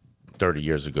one 30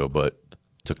 years ago, but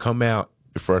to come out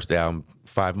your first album,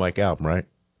 5 mic album, right?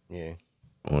 Yeah.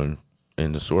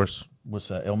 In the Source. What's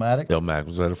that? Illmatic? Illmatic,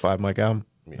 was that a 5 mic album?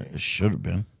 It should have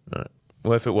been.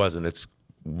 Well, if it wasn't, it's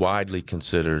widely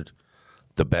considered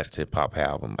the best hip hop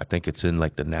album. I think it's in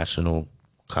like the National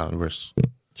Congress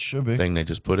Should be. thing they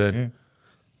just put in. Yeah.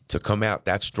 To come out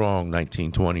that strong,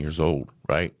 19, 20 years old,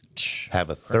 right? Have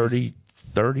a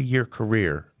 30-year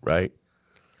career, right?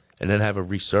 And then have a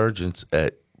resurgence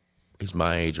at, he's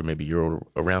my age or maybe you're older,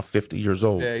 around 50 years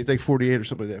old. Yeah, he's like 48 or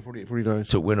something like that, 48, 49.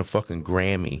 To win a fucking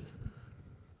Grammy,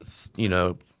 you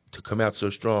know, to come out so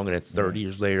strong and then 30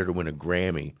 years later to win a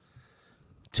Grammy,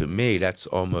 to me, that's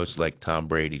almost like Tom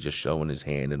Brady just showing his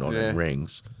hand and all them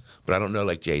rings. But I don't know,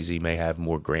 like Jay-Z may have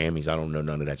more Grammys. I don't know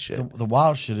none of that shit. The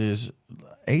wild shit is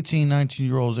 18,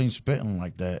 19-year-olds ain't spitting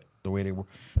like that the way they were.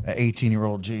 An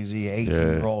 18-year-old Jay-Z, an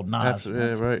 18-year-old Nas,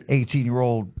 right.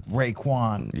 18-year-old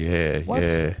Raekwon. Yeah, What?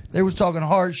 yeah. They was talking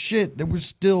hard shit. They were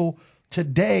still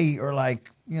today are like,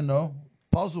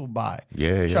 puzzled by.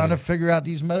 Yeah, Trying to figure out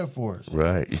these metaphors.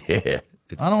 Right, yeah.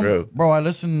 It's I don't, true. bro. I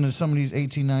listen to some of these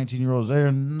 18, 19-year-olds.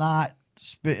 They're not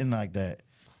spitting like that.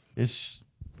 It's,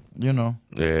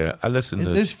 Yeah, I listen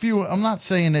to... There's few. I'm not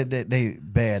saying that they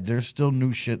bad. There's still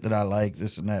new shit that I like,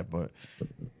 this and that, but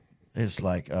it's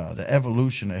like the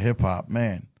evolution of hip hop,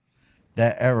 man.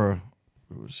 That era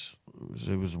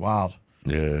it was wild.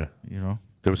 Yeah.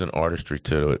 There was an artistry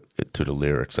to it, to the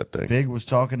lyrics, I think. Big was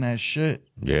talking that shit.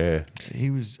 Yeah. He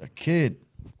was a kid.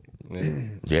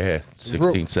 Yeah,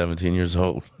 16, 17 years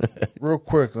old. Real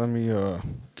quick, let me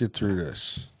get through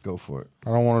this. Go for it. I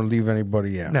don't want to leave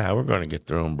anybody out. Nah, we're going to get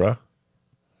through them, bro.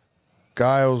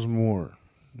 Giles Moore.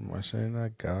 Am I saying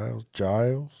that?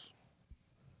 Giles?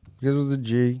 Because of the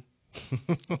G.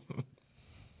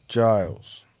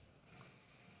 Giles.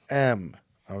 M.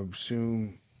 I would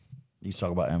assume You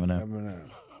talk about Eminem. Eminem.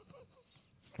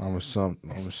 I'm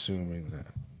assuming that.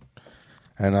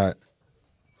 And I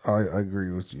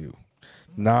agree with you.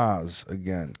 Nas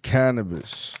again.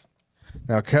 Cannabis.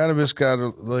 Now Cannabis got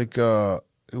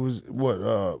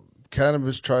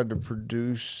Cannabis tried to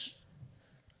produce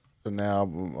an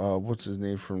album. What's his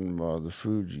name from the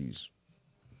Fugees?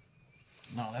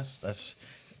 No, that's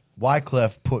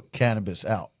Wyclef put Cannabis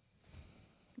out.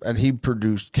 And he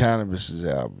produced Cannabis's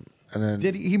album. And then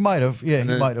Did he? He might have. Yeah,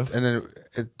 he might have. And then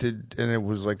it did, and it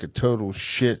was like a total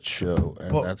shit show,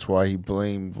 and Well- that's why he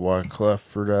blamed Wyclef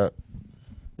for that.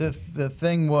 The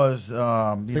thing was,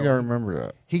 I think I remember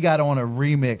that. he got on a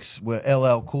remix with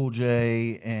LL Cool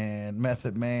J and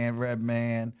Method Man,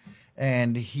 Redman,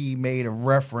 and he made a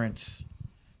reference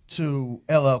to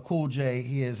LL Cool J.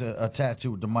 He has a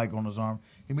tattoo with the mic on his arm.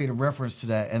 He made a reference to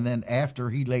that, and then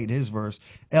after he laid his verse,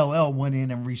 LL went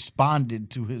in and responded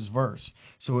to his verse.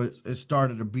 So it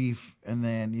started a beef, and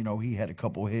then he had a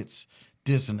couple hits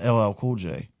dissing LL Cool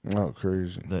J. Oh,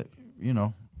 crazy! That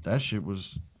that shit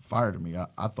was fire to me.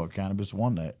 I thought Cannabis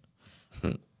won that.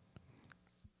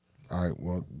 All right,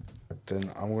 well,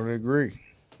 then I'm going to agree.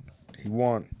 He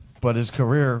won. But his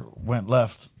career went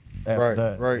left after Right,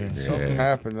 that. right. Yeah. Something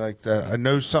happened like that. I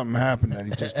know something happened that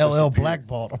he just LL disappeared.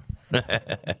 blackballed him.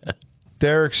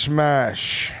 Derek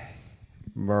Smash.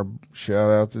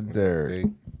 Shout out to Derek.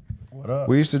 What up?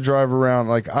 We used to drive around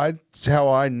how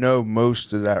I know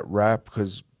most of that rap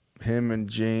because him and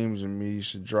James and me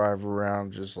used to drive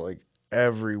around just like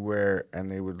everywhere,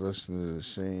 and they would listen to the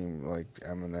same like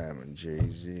Eminem and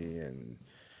Jay-Z and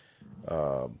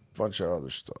a bunch of other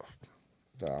stuff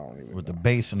that I don't even With know. the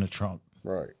bass in the trunk,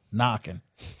 Right. knocking.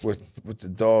 With the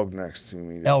dog next to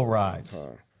me. L all the rides.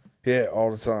 time. Yeah,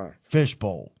 all the time.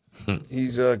 Fishbowl.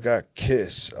 He's got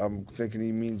Kiss. I'm thinking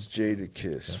he means Jada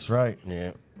Kiss. That's right.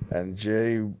 Yeah. And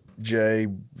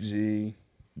J-Z,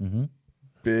 Mm-hmm.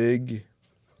 Big,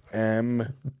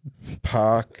 M,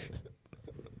 Pac.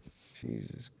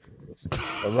 Jesus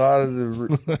Christ. A lot of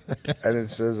the, and it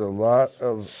says a lot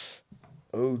of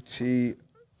OT,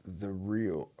 the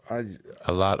real.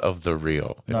 A lot of the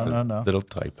real. No. Little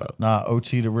typo. Nah,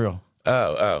 OT the real.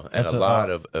 Oh, and That's a lot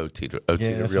of OT the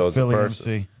That's real a as a Philly person.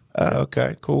 MC. Oh,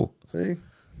 okay, cool. See?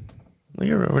 Well,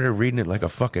 you're over there reading it like a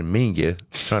fucking minga,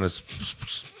 trying to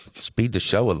speed the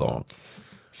show along.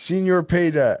 Senior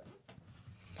Pay Dat.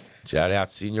 Shout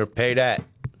out, Senior Pay Dat.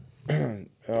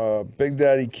 Big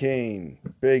Daddy Kane,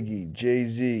 Biggie,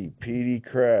 Jay-Z, Petey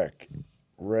Crack,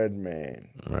 Redman.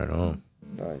 Right on.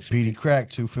 Nice. Beatty Crack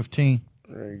 215.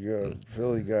 There you go.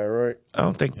 Philly guy, right? I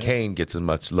don't think Kane gets as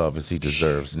much love as he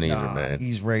deserves, neither, Nah, man.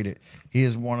 he's rated. He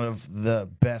is one of the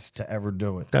best to ever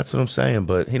do it. That's what I'm saying,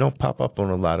 but he don't pop up on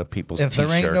a lot of people's If T-shirts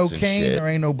there ain't no and Kane, shit. there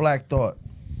ain't no Black Thought.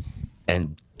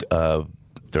 And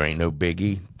there ain't no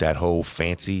Biggie. That whole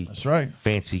fancy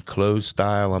clothes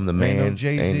style. I'm the man. no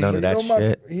Jay-Z. Ain't none of that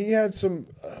shit. He had some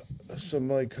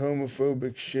like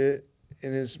homophobic shit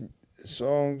in his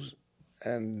songs,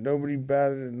 and nobody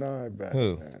batted an eye back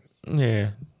Who? then. Yeah.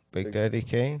 Big Daddy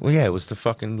Kane? Well, yeah, it was the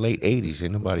fucking late 80s.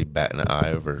 Ain't nobody batting an eye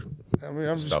over I mean,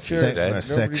 I'm stuff just curious. today. That's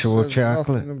Nobody sexual says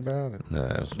chocolate. nothing about it. No,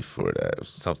 it was before that. It was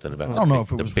something about I don't know if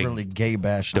the it was big, really gay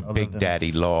bashing. the other Big than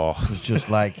Daddy Law. It was just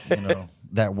like,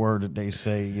 that word that they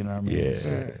say, you know what I mean?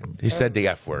 Yeah. He said the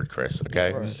F word, Chris,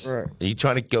 okay? Right. Are you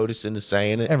trying to goad us into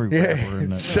saying it? Every Yeah, rapper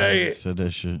in that say it. said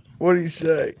that shit. What do you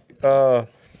say?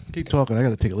 Keep talking. I got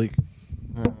to take a leak.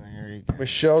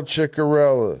 Michelle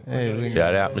Ciccarella, Hey,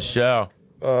 Shout out, Michelle.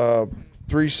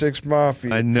 3-6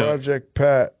 Mafia, I know. Project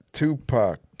Pat,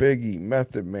 Tupac, Biggie,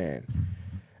 Method Man,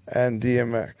 and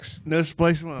DMX. No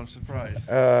Spice One. I'm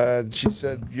surprised. She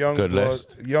said Good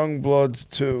list. Young Bloods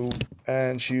too,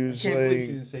 and she was like,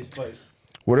 didn't say Spice.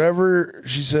 whatever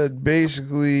she said.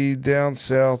 Basically, down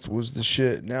south was the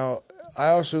shit. Now, I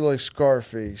also like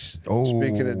Scarface. Oh.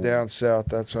 Speaking of down south,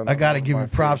 that's I got to give you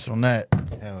props on that.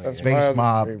 hell That's yeah. Bass my other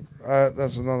Mob. favorite.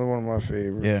 That's another one of my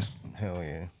favorites. Yeah, Hell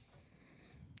yeah.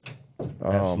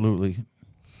 absolutely.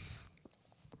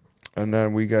 And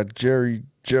then we got Jerry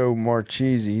Joe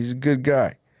Marchese. He's a good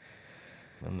guy.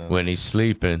 When he's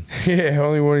sleeping. Yeah,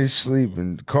 only when he's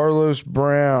sleeping. Carlos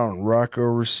Brown, Rocco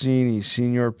Rosini,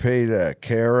 Senior Paydat,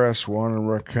 KRS-One and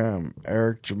Rakim,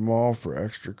 Eric Jamal for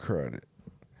extra credit.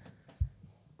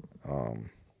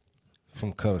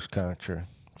 From Coast Contra.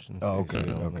 Oh,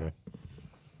 okay.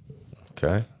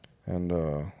 Okay. And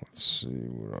let's see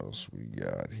what else we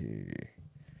got here.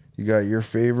 You got your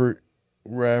favorite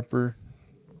rappers?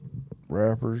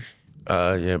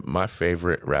 Yeah, my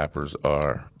favorite rappers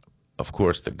are, of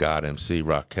course, the God MC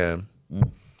Rakim,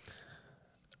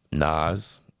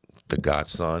 Nas, the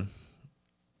Godson,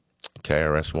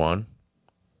 KRS-One.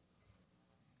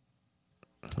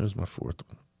 Who's my fourth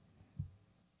one?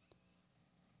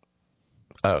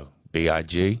 Oh,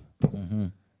 B.I.G.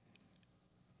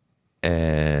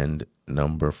 And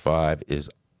number 5 is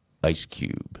Ice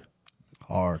Cube.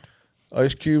 Hard.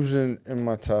 Ice Cube's in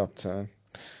my top 10.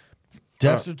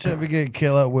 Death Certificate,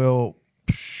 Kill at Will,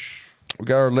 We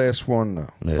got our last one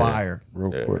now, Yeah. fire.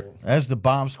 real quick. That's the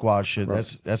Bomb Squad shit.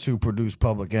 Right. That's who produced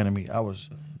Public Enemy. I was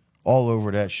all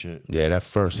over that shit. Yeah,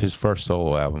 his first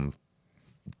solo album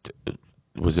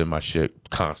was in my shit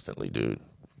constantly, dude.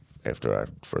 After I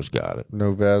first got it.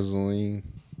 No Vaseline.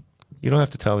 You don't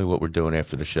have to tell me what we're doing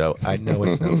after the show. I know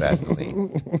it's no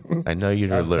Vaseline. I know you're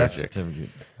That's Death allergic. Certificate.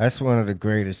 That's one of the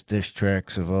greatest diss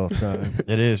tracks of all time.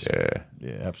 It is. Yeah.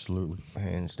 Yeah, absolutely.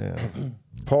 Hands down.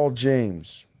 Paul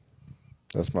James.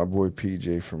 That's my boy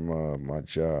PJ from my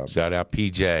job. Shout out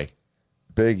PJ.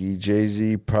 Biggie,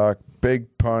 Jay-Z, Pac,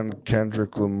 Big Pun,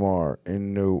 Kendrick Lamar,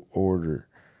 in no order.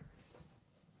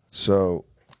 So,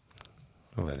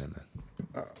 I'll let him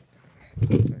in.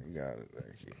 you got it.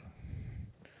 Thank you.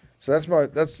 So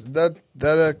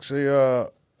that actually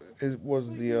was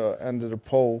the end of the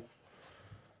poll.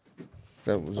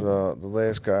 That was the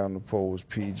last guy on the poll was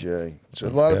PJ. So a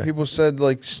lot of Okay. people said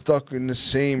like stuck in the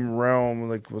same realm,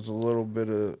 like was a little bit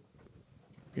of,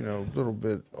 a little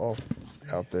bit off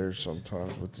out there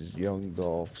sometimes with these young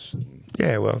Dolphs. And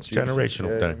Yeah, well, it's a generational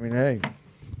yeah, thing. I mean, hey,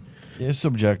 It's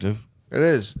subjective. It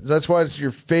is. That's why it's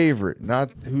your favorite,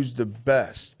 not who's the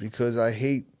best. Because I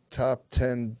hate top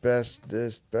 10 best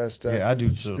this, best that. Yeah, I do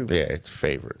It's too. stupid. Yeah, it's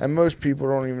favorite. And most people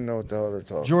don't even know what the hell they're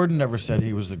talking. Jordan never said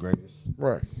he was the greatest.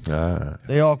 Right.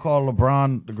 They all call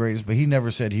LeBron the greatest, but he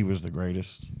never said he was the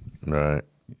greatest. Right.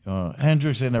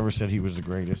 Hendricks, they never said he was the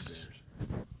greatest.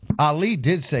 Ali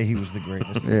did say he was the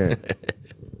greatest. Yeah.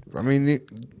 I mean,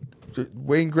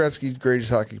 Wayne Gretzky's greatest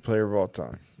hockey player of all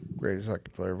time. Greatest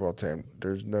hockey player of all time.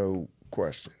 There's no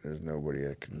question. There's nobody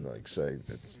that can say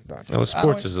that's not. No,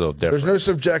 sports is a little different. There's no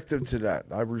subjective to that.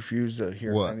 I refuse to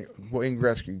hear What? Wayne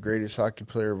Gretzky, greatest hockey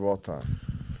player of all time.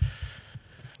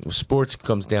 Well, sports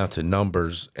comes down to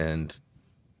numbers and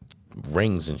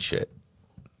rings and shit.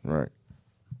 Right.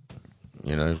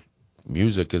 You know,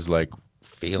 music is like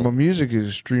feeling. Well, music is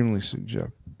extremely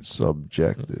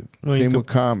subjective. Well, you Same could- with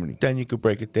comedy. Then you could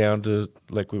break it down to,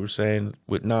 like we were saying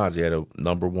with Nas, he had a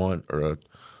number one or a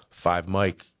 5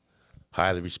 mic,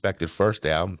 highly respected first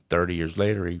album. 30 years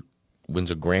later, he wins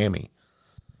a Grammy.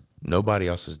 Nobody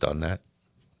else has done that,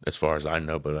 as far as I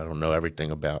know, but I don't know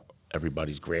everything about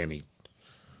everybody's Grammy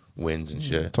wins and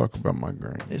shit. Talk about my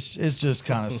Grammy. It's just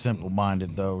kind of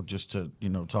simple-minded, though, just to,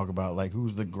 talk about, like,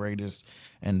 who's the greatest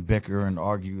and bicker and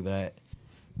argue that.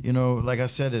 Like I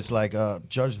said, it's like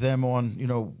judge them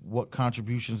on, what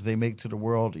contributions they make to the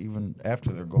world even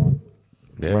after they're gone.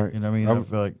 Yeah. Right. You know what I mean? I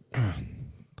feel like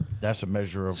that's a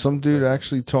measure of... Some dude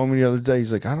actually told me the other day,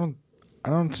 he's like, I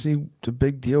don't see the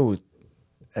big deal with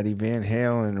Eddie Van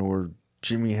Halen or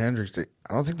Jimi Hendrix.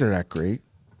 I don't think they're that great.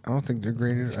 I don't think they're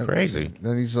great. It's crazy.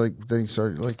 Then he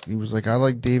started he was like, I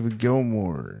like David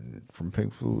Gilmour from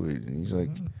Pink Floyd, and he's like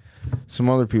some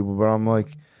other people, but I'm like,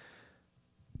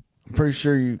 I'm pretty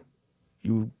sure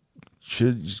you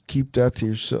should just keep that to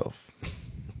yourself.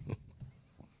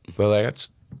 But like, that's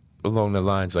along the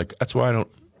lines, like, that's why I don't,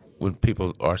 when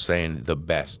people are saying the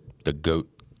best, the GOAT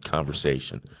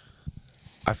conversation,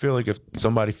 I feel like if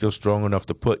somebody feels strong enough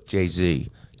to put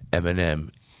Jay-Z, Eminem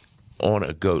on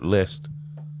a GOAT list,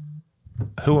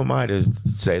 who am I to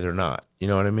say they're not? You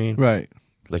know what I mean? Right.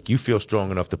 Like, you feel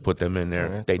strong enough to put them in there.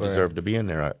 Right, They right. deserve to be in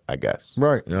there, I guess.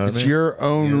 Right. You know what It's I mean? your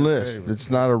own Your list. favorite. It's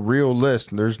not a real list.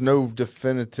 There's no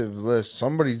definitive list.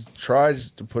 Somebody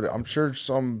tries to put it. I'm sure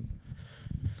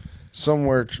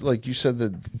somewhere, like you said,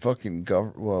 the fucking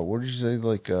well, what did you say?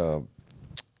 Like,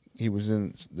 he was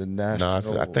in the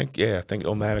national. I think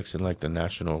Omatic's in like the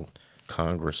National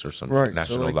Congress or something. Right.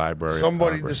 National so, like, Library. of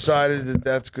Somebody Congress. decided that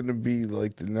that's going to be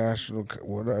like the national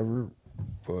whatever.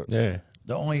 But Yeah.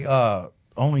 The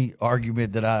only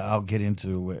argument that I'll get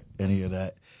into with any of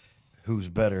that, who's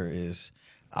better, is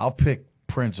I'll pick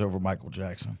Prince over Michael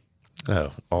Jackson.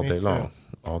 Oh, all Me day too. long.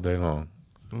 All day long.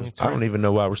 Me too. I don't even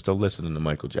know why we're still listening to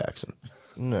Michael Jackson.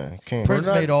 No, can't. Prince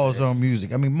made all his own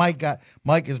music. I mean, Mike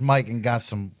is Mike and got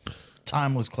some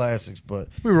timeless classics, but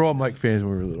We were all Mike fans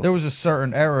when we were little. there was a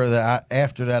certain era that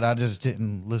after that I just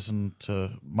didn't listen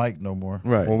to Mike no more.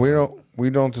 Right. well, we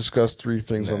don't discuss three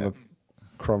things on the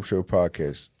Crumb Show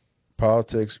podcast: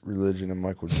 politics, religion, and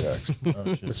Michael Jackson.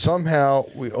 But somehow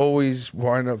we always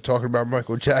wind up talking about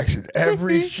Michael Jackson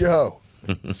every show.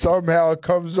 Somehow it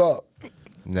comes up.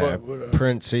 Nah, But,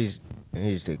 Prince, he's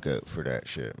the GOAT for that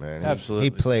shit, man. Absolutely. He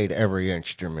played every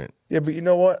instrument, Yeah, but you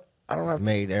know what? I don't have to,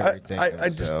 made everything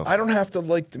himself. I don't have to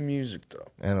like the music though.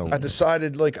 And I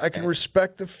decided like I can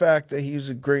respect the fact that he's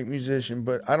a great musician,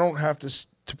 but I don't have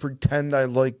to pretend I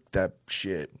like that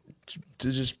shit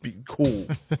to just be cool.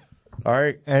 All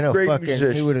right, I know, great fucking,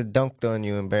 musician. he would have dunked on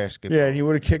you in basketball. Yeah, and he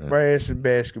would have kicked my ass in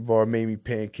basketball and made me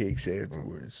pancakes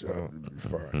afterwards. So it'd be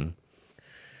fine.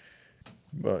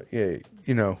 But yeah,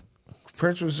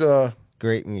 Prince was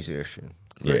Great musician.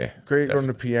 Yeah. great on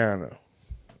the piano.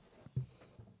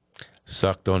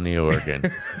 Sucked on the organ.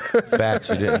 Facts,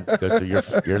 you didn't go through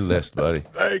your list, buddy.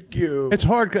 Thank you. It's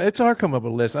hard. It's hard to come up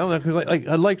with a list. I don't know because like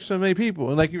I like so many people,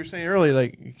 and like you were saying earlier,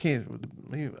 like you can't.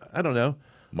 I don't know.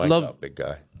 Mike's a big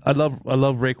guy. I love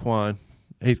Raekwon.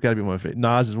 He's got to be my favorite.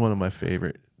 Nas is one of my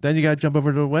favorite. Then you got to jump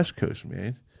over to the West Coast,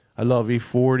 man. I love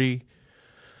E40.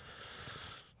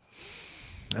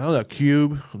 I don't know.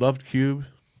 Cube. Loved Cube.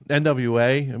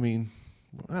 NWA. I mean,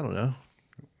 I don't know.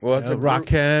 Well, that's a group-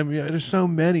 Rakim. Yeah, there's so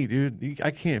many, dude.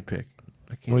 I can't pick.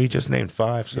 I can't. Well, you just named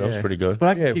 5, so that's pretty good. But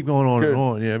I can Yeah, keep going on good. and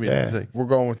on. Yeah, I mean, Yeah. it's like- We're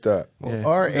going with that. Well, Yeah,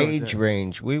 our we'll go with age that.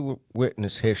 range, we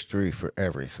witness history for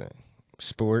everything: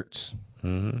 sports,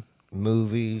 Mm-hmm.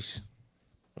 movies,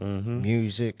 Mm-hmm.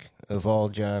 music of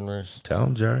all genres. Tell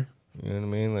him, Jerry. You know what I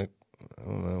mean? Like, I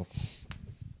don't know.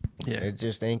 yeah. It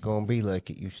just ain't gonna be like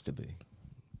it used to be.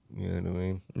 You know what I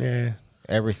mean? Yeah.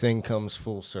 Everything comes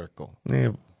full circle. Yeah.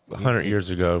 100 years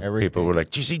ago, Everything. people were like,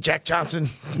 "Did you see Jack Johnson?"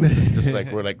 Just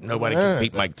like we're like, nobody can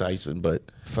beat Mike Tyson, but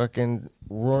Fucking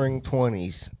Roaring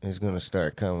Twenties is gonna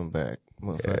start coming back.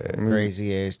 Motherfucking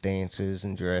crazy ass dances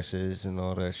and dresses and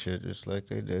all that shit, just like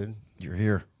they did. You're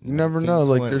here. You never know.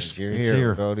 Like 1920s, you're it's here. here.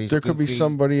 With all these there could be goofy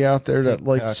somebody out there that TikTok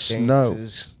likes snow.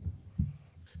 dances.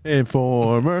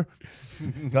 Informer.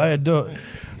 Go ahead, do it.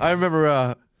 I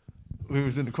remember we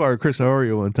was in the car with Chris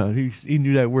Aorio one time. He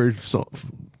knew that word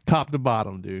top to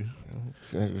bottom, dude.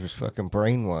 He was fucking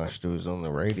brainwashed. It was on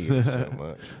the radio so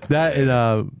much. That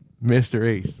and Mr.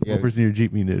 Ace. Yeah. One person in your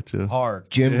Jeepney knew too. Hard.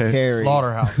 Jim Yeah. Carrey.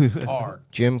 Slaughterhouse. Hard.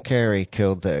 Jim Carrey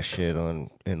killed that shit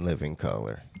in Living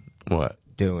Color, what?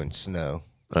 doing Snow.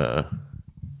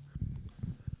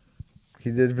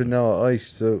 He did Vanilla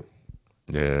Ice too.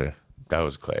 Yeah, that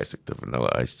was classic. The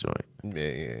Vanilla Ice joint.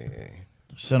 Yeah.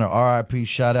 Send a RIP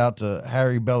shout out to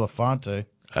Harry Belafonte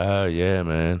Oh yeah,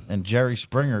 man. and Jerry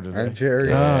Springer today. And Jerry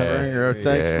Springer, thanks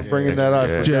yeah, for bringing that up.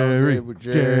 yeah.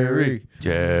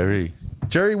 Jerry.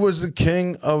 Jerry was the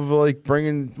king of like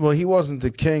bringing. Well, he wasn't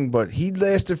the king, but he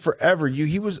lasted forever.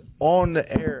 He was on the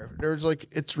air. There's like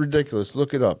it's ridiculous.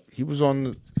 Look it up. He was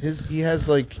on he has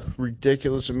like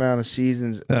ridiculous amount of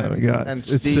seasons. Oh my God, And it's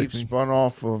Steve sickening. spun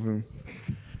off of him,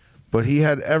 but he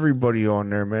had everybody on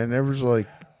there, man. There was like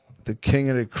the king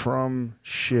of the crumb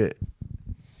shit.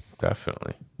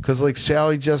 Definitely. Because like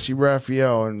Sally Jesse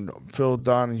Raphael and Phil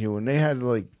Donahue, and they had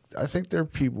like I think their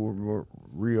people were more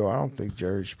real. I don't think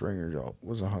Jerry Springer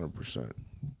was 100%.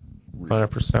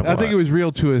 100%. I think it was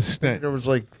real to a I think extent. there was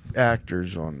like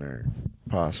actors on there,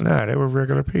 possibly. Nah, they were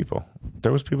regular people.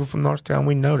 There was people from Northtown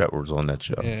we know that was on that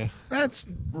show. Yeah. That's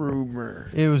rumor.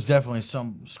 It was definitely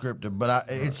some scripted, but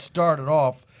it started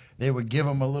off, they would give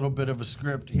them a little bit of a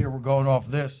script. Here, we're going off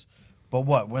this. But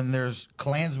what? When there's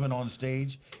Klansmen on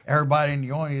stage, everybody in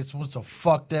the audience wants to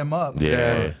fuck them up.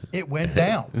 Yeah. It went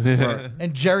down.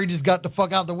 And Jerry just got the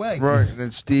fuck out the way. Right, and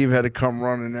then Steve had to come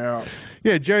running out.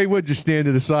 Yeah, Jerry would just stand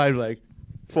to the side like,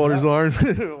 fold his arms.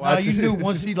 Now you knew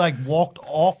once he like walked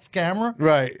off camera,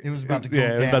 Right. it was about to go Yeah, it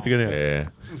down. was about to go down.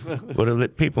 Yeah. Well, the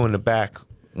people in the back,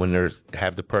 when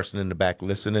have the person in the back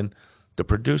listening, the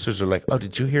producers are like, "Oh,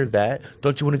 did you hear that?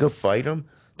 Don't you want to go fight him?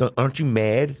 Aren't you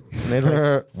mad?" And they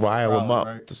like rile them up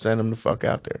right. to send them the fuck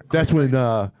out there. That's when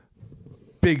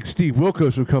big Steve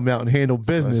Wilkos would come out and handle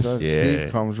business. So Yeah.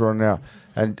 Steve comes running out.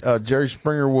 And Jerry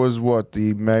Springer was what?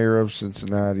 The mayor of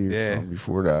Cincinnati or Yeah. something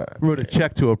before that. Wrote a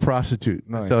check to a prostitute.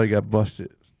 Nice. That's how he got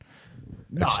busted.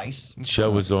 Nice.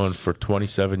 Show was on for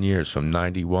 27 years, from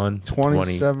 91 to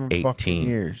 27 fucking 2018.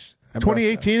 years. And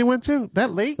 2018 it went to?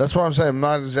 That late? That's what I'm saying. I'm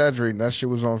not exaggerating. That shit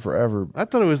was on forever. I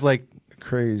thought it was like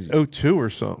Crazy. 02 or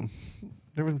something.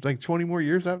 There was like 20 more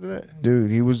years after that? Dude,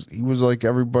 he was like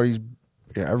everybody's.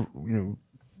 Yeah, we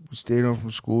stayed home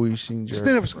from school. You seen Jerry?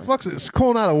 Stand up, fuck, it's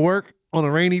calling out of work on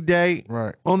a rainy day,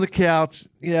 Right. on the couch,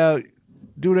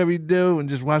 do whatever you do and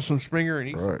just watch some Springer and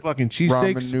eat some Right. fucking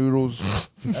Ramen cheesesteaks. noodles.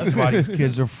 That's why these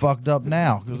kids are fucked up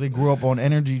now, because they grew up on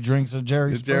energy drinks of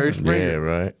Jerry Jerry Springer. Yeah,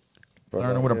 right.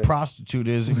 Learning what a prostitute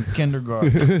is in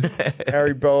kindergarten.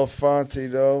 Harry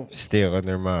Belafonte though. Stealing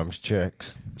their mom's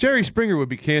checks. Jerry Springer would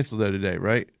be canceled though today,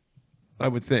 right? I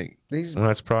would think. He's Well,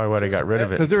 that's probably why they got rid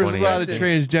of it. Because there was a lot of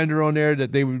 2018. transgender on there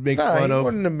that they would make nah, fun he of.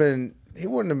 wouldn't have been. He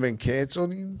wouldn't have been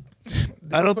canceled.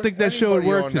 I don't think that show would Anybody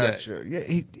work on today. that show. Yeah,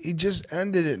 he just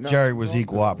ended it. not Jerry too was long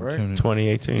equal ago, opportunity.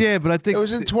 2018. Yeah, but I think Right? It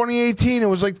was in 2018. It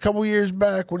was like a couple years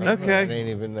back. What do you Okay. It ain't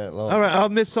even that long. all right, I'll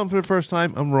admit something for the first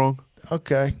time. I'm wrong.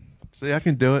 Okay. See, I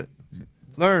can do it.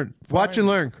 Learn. Watch and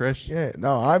learn, Chris. Yeah.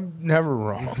 No, I'm never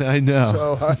wrong. I know.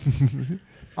 So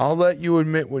I'll let you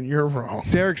admit when you're wrong.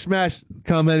 Derek Smash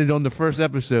commented on the first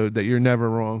episode that you're never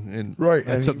wrong, and Right,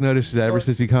 I and took he- notice of that ever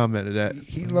since he commented that.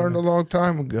 He learned a long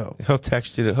time ago. He'll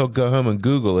text you. He'll go home and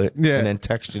Google it, Yeah. and then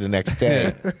text you the next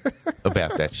day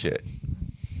about that shit.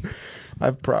 I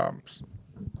have problems,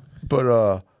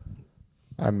 but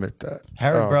I admit that.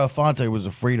 Harry Belafonte was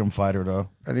a freedom fighter, though.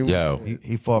 And he, Yo.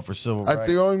 He fought for civil I rights.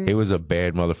 think only He was a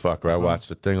bad motherfucker. I watched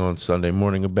the thing on Sunday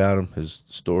morning about him, his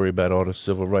story about all the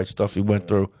civil rights stuff he went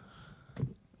through.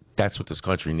 That's what this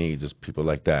country needs, is people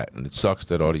like that. And it sucks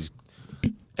that all these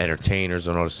entertainers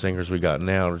and all the singers we got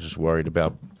now are just worried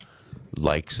about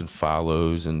likes and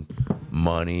follows and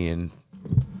money and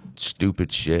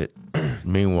stupid shit.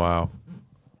 Meanwhile,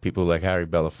 people like Harry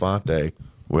Belafonte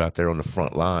were out there on the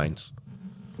front lines.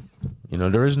 You know,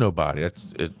 there is nobody. That's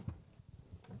it.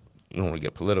 You don't want to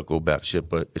get political about shit,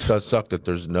 but it does suck that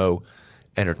there's no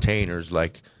entertainers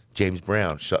like James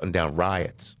Brown shutting down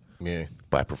riots Yeah.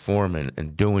 by performing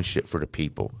and doing shit for the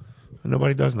people. And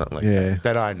nobody does nothing like Yeah.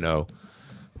 that I know.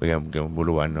 What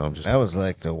do I know? I'm just. That was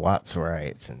like the Watts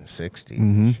riots in the 60s Mhm.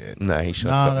 and shit. Nah, he shot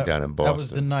Nah, something down in Boston. that was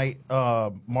the night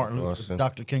Boston.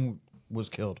 Dr. King was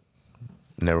killed.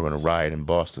 And they were going to riot in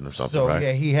Boston or something, So right?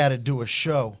 yeah, he had to do a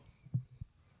show,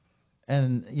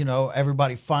 and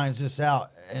everybody finds this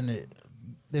out, and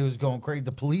they was going crazy.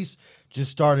 The police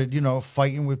just started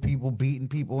fighting with people, beating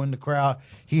people in the crowd.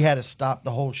 He had to stop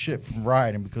the whole shit from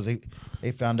rioting because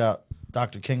they found out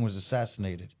Dr. King was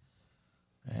assassinated,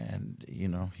 and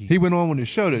He went on with the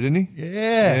show, didn't he?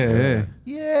 yeah.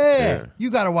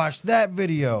 You got to watch that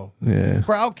video. Yeah.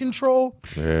 Crowd control.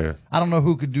 Yeah. I don't know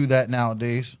who could do that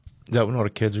nowadays. Is that when all the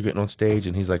kids are getting on stage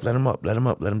and he's like, let them up, let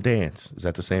them dance? Is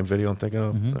that the same video I'm thinking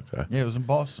of? Okay. Yeah, it was in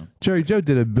Boston. Cherry Joe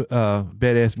did a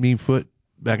badass mean foot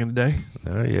back in the day.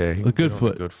 Oh, yeah. He A good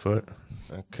foot. Good foot.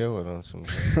 I killed it on some.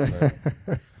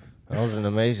 I was an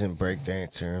amazing break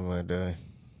dancer in my day.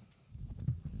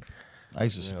 I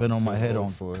used to spin on my head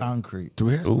on for it. concrete. Do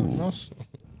we have something else?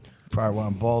 Probably why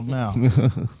I'm bald now.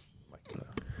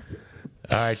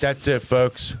 All right, that's it,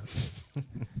 folks.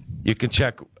 You can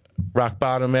check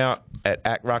RokBottom out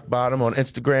at RokBottom on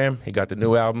Instagram. He got the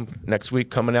new album next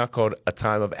week coming out called A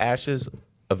Time of Ashes,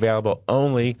 available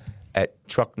only at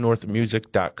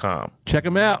trucknorthmusic.com. Check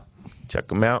him out. Check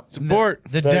him out. Support.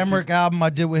 The Demrick album I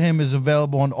did with him is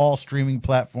available on all streaming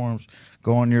platforms.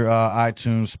 Go on your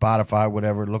iTunes, Spotify,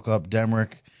 whatever. Look up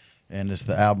Demrick, and it's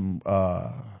the album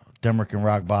Demrick and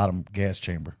RokBottom Gas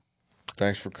Chamber.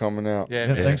 Thanks for coming out.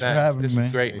 Yeah, thanks for having me, This man.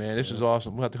 is great, man. This is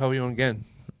awesome. We'll have to have you on again.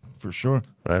 For sure.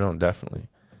 Right on, definitely.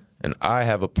 And I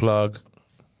have a plug.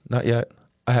 Not yet.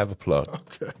 I have a plug.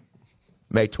 Okay.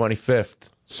 May 25th,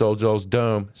 Soul Joel's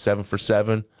Dome, 7 for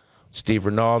 7. Steve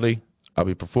Rinaldi. I'll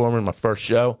be performing my first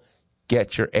show.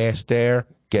 Get your ass there.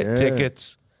 Get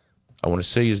tickets. I want to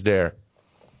see you there.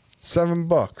 $7.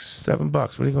 $7.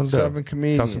 What are you going to do? 7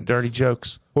 comedians. Tell some dirty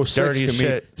jokes. Well, dirty as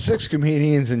shit. 6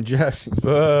 comedians and Jesse.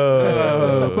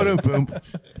 Whoa.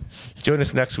 Join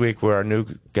us next week where our new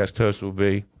guest host will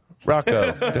be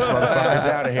Rocco. This motherfucker's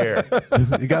out of here.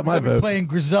 You got my I've been vote. playing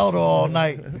Griselda all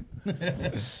night.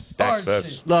 Thanks, Hard folks.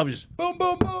 shit. Love you. Boom,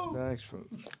 boom, boom. Thanks,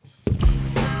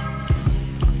 folks.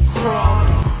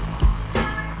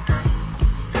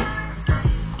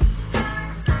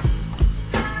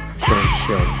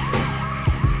 Show.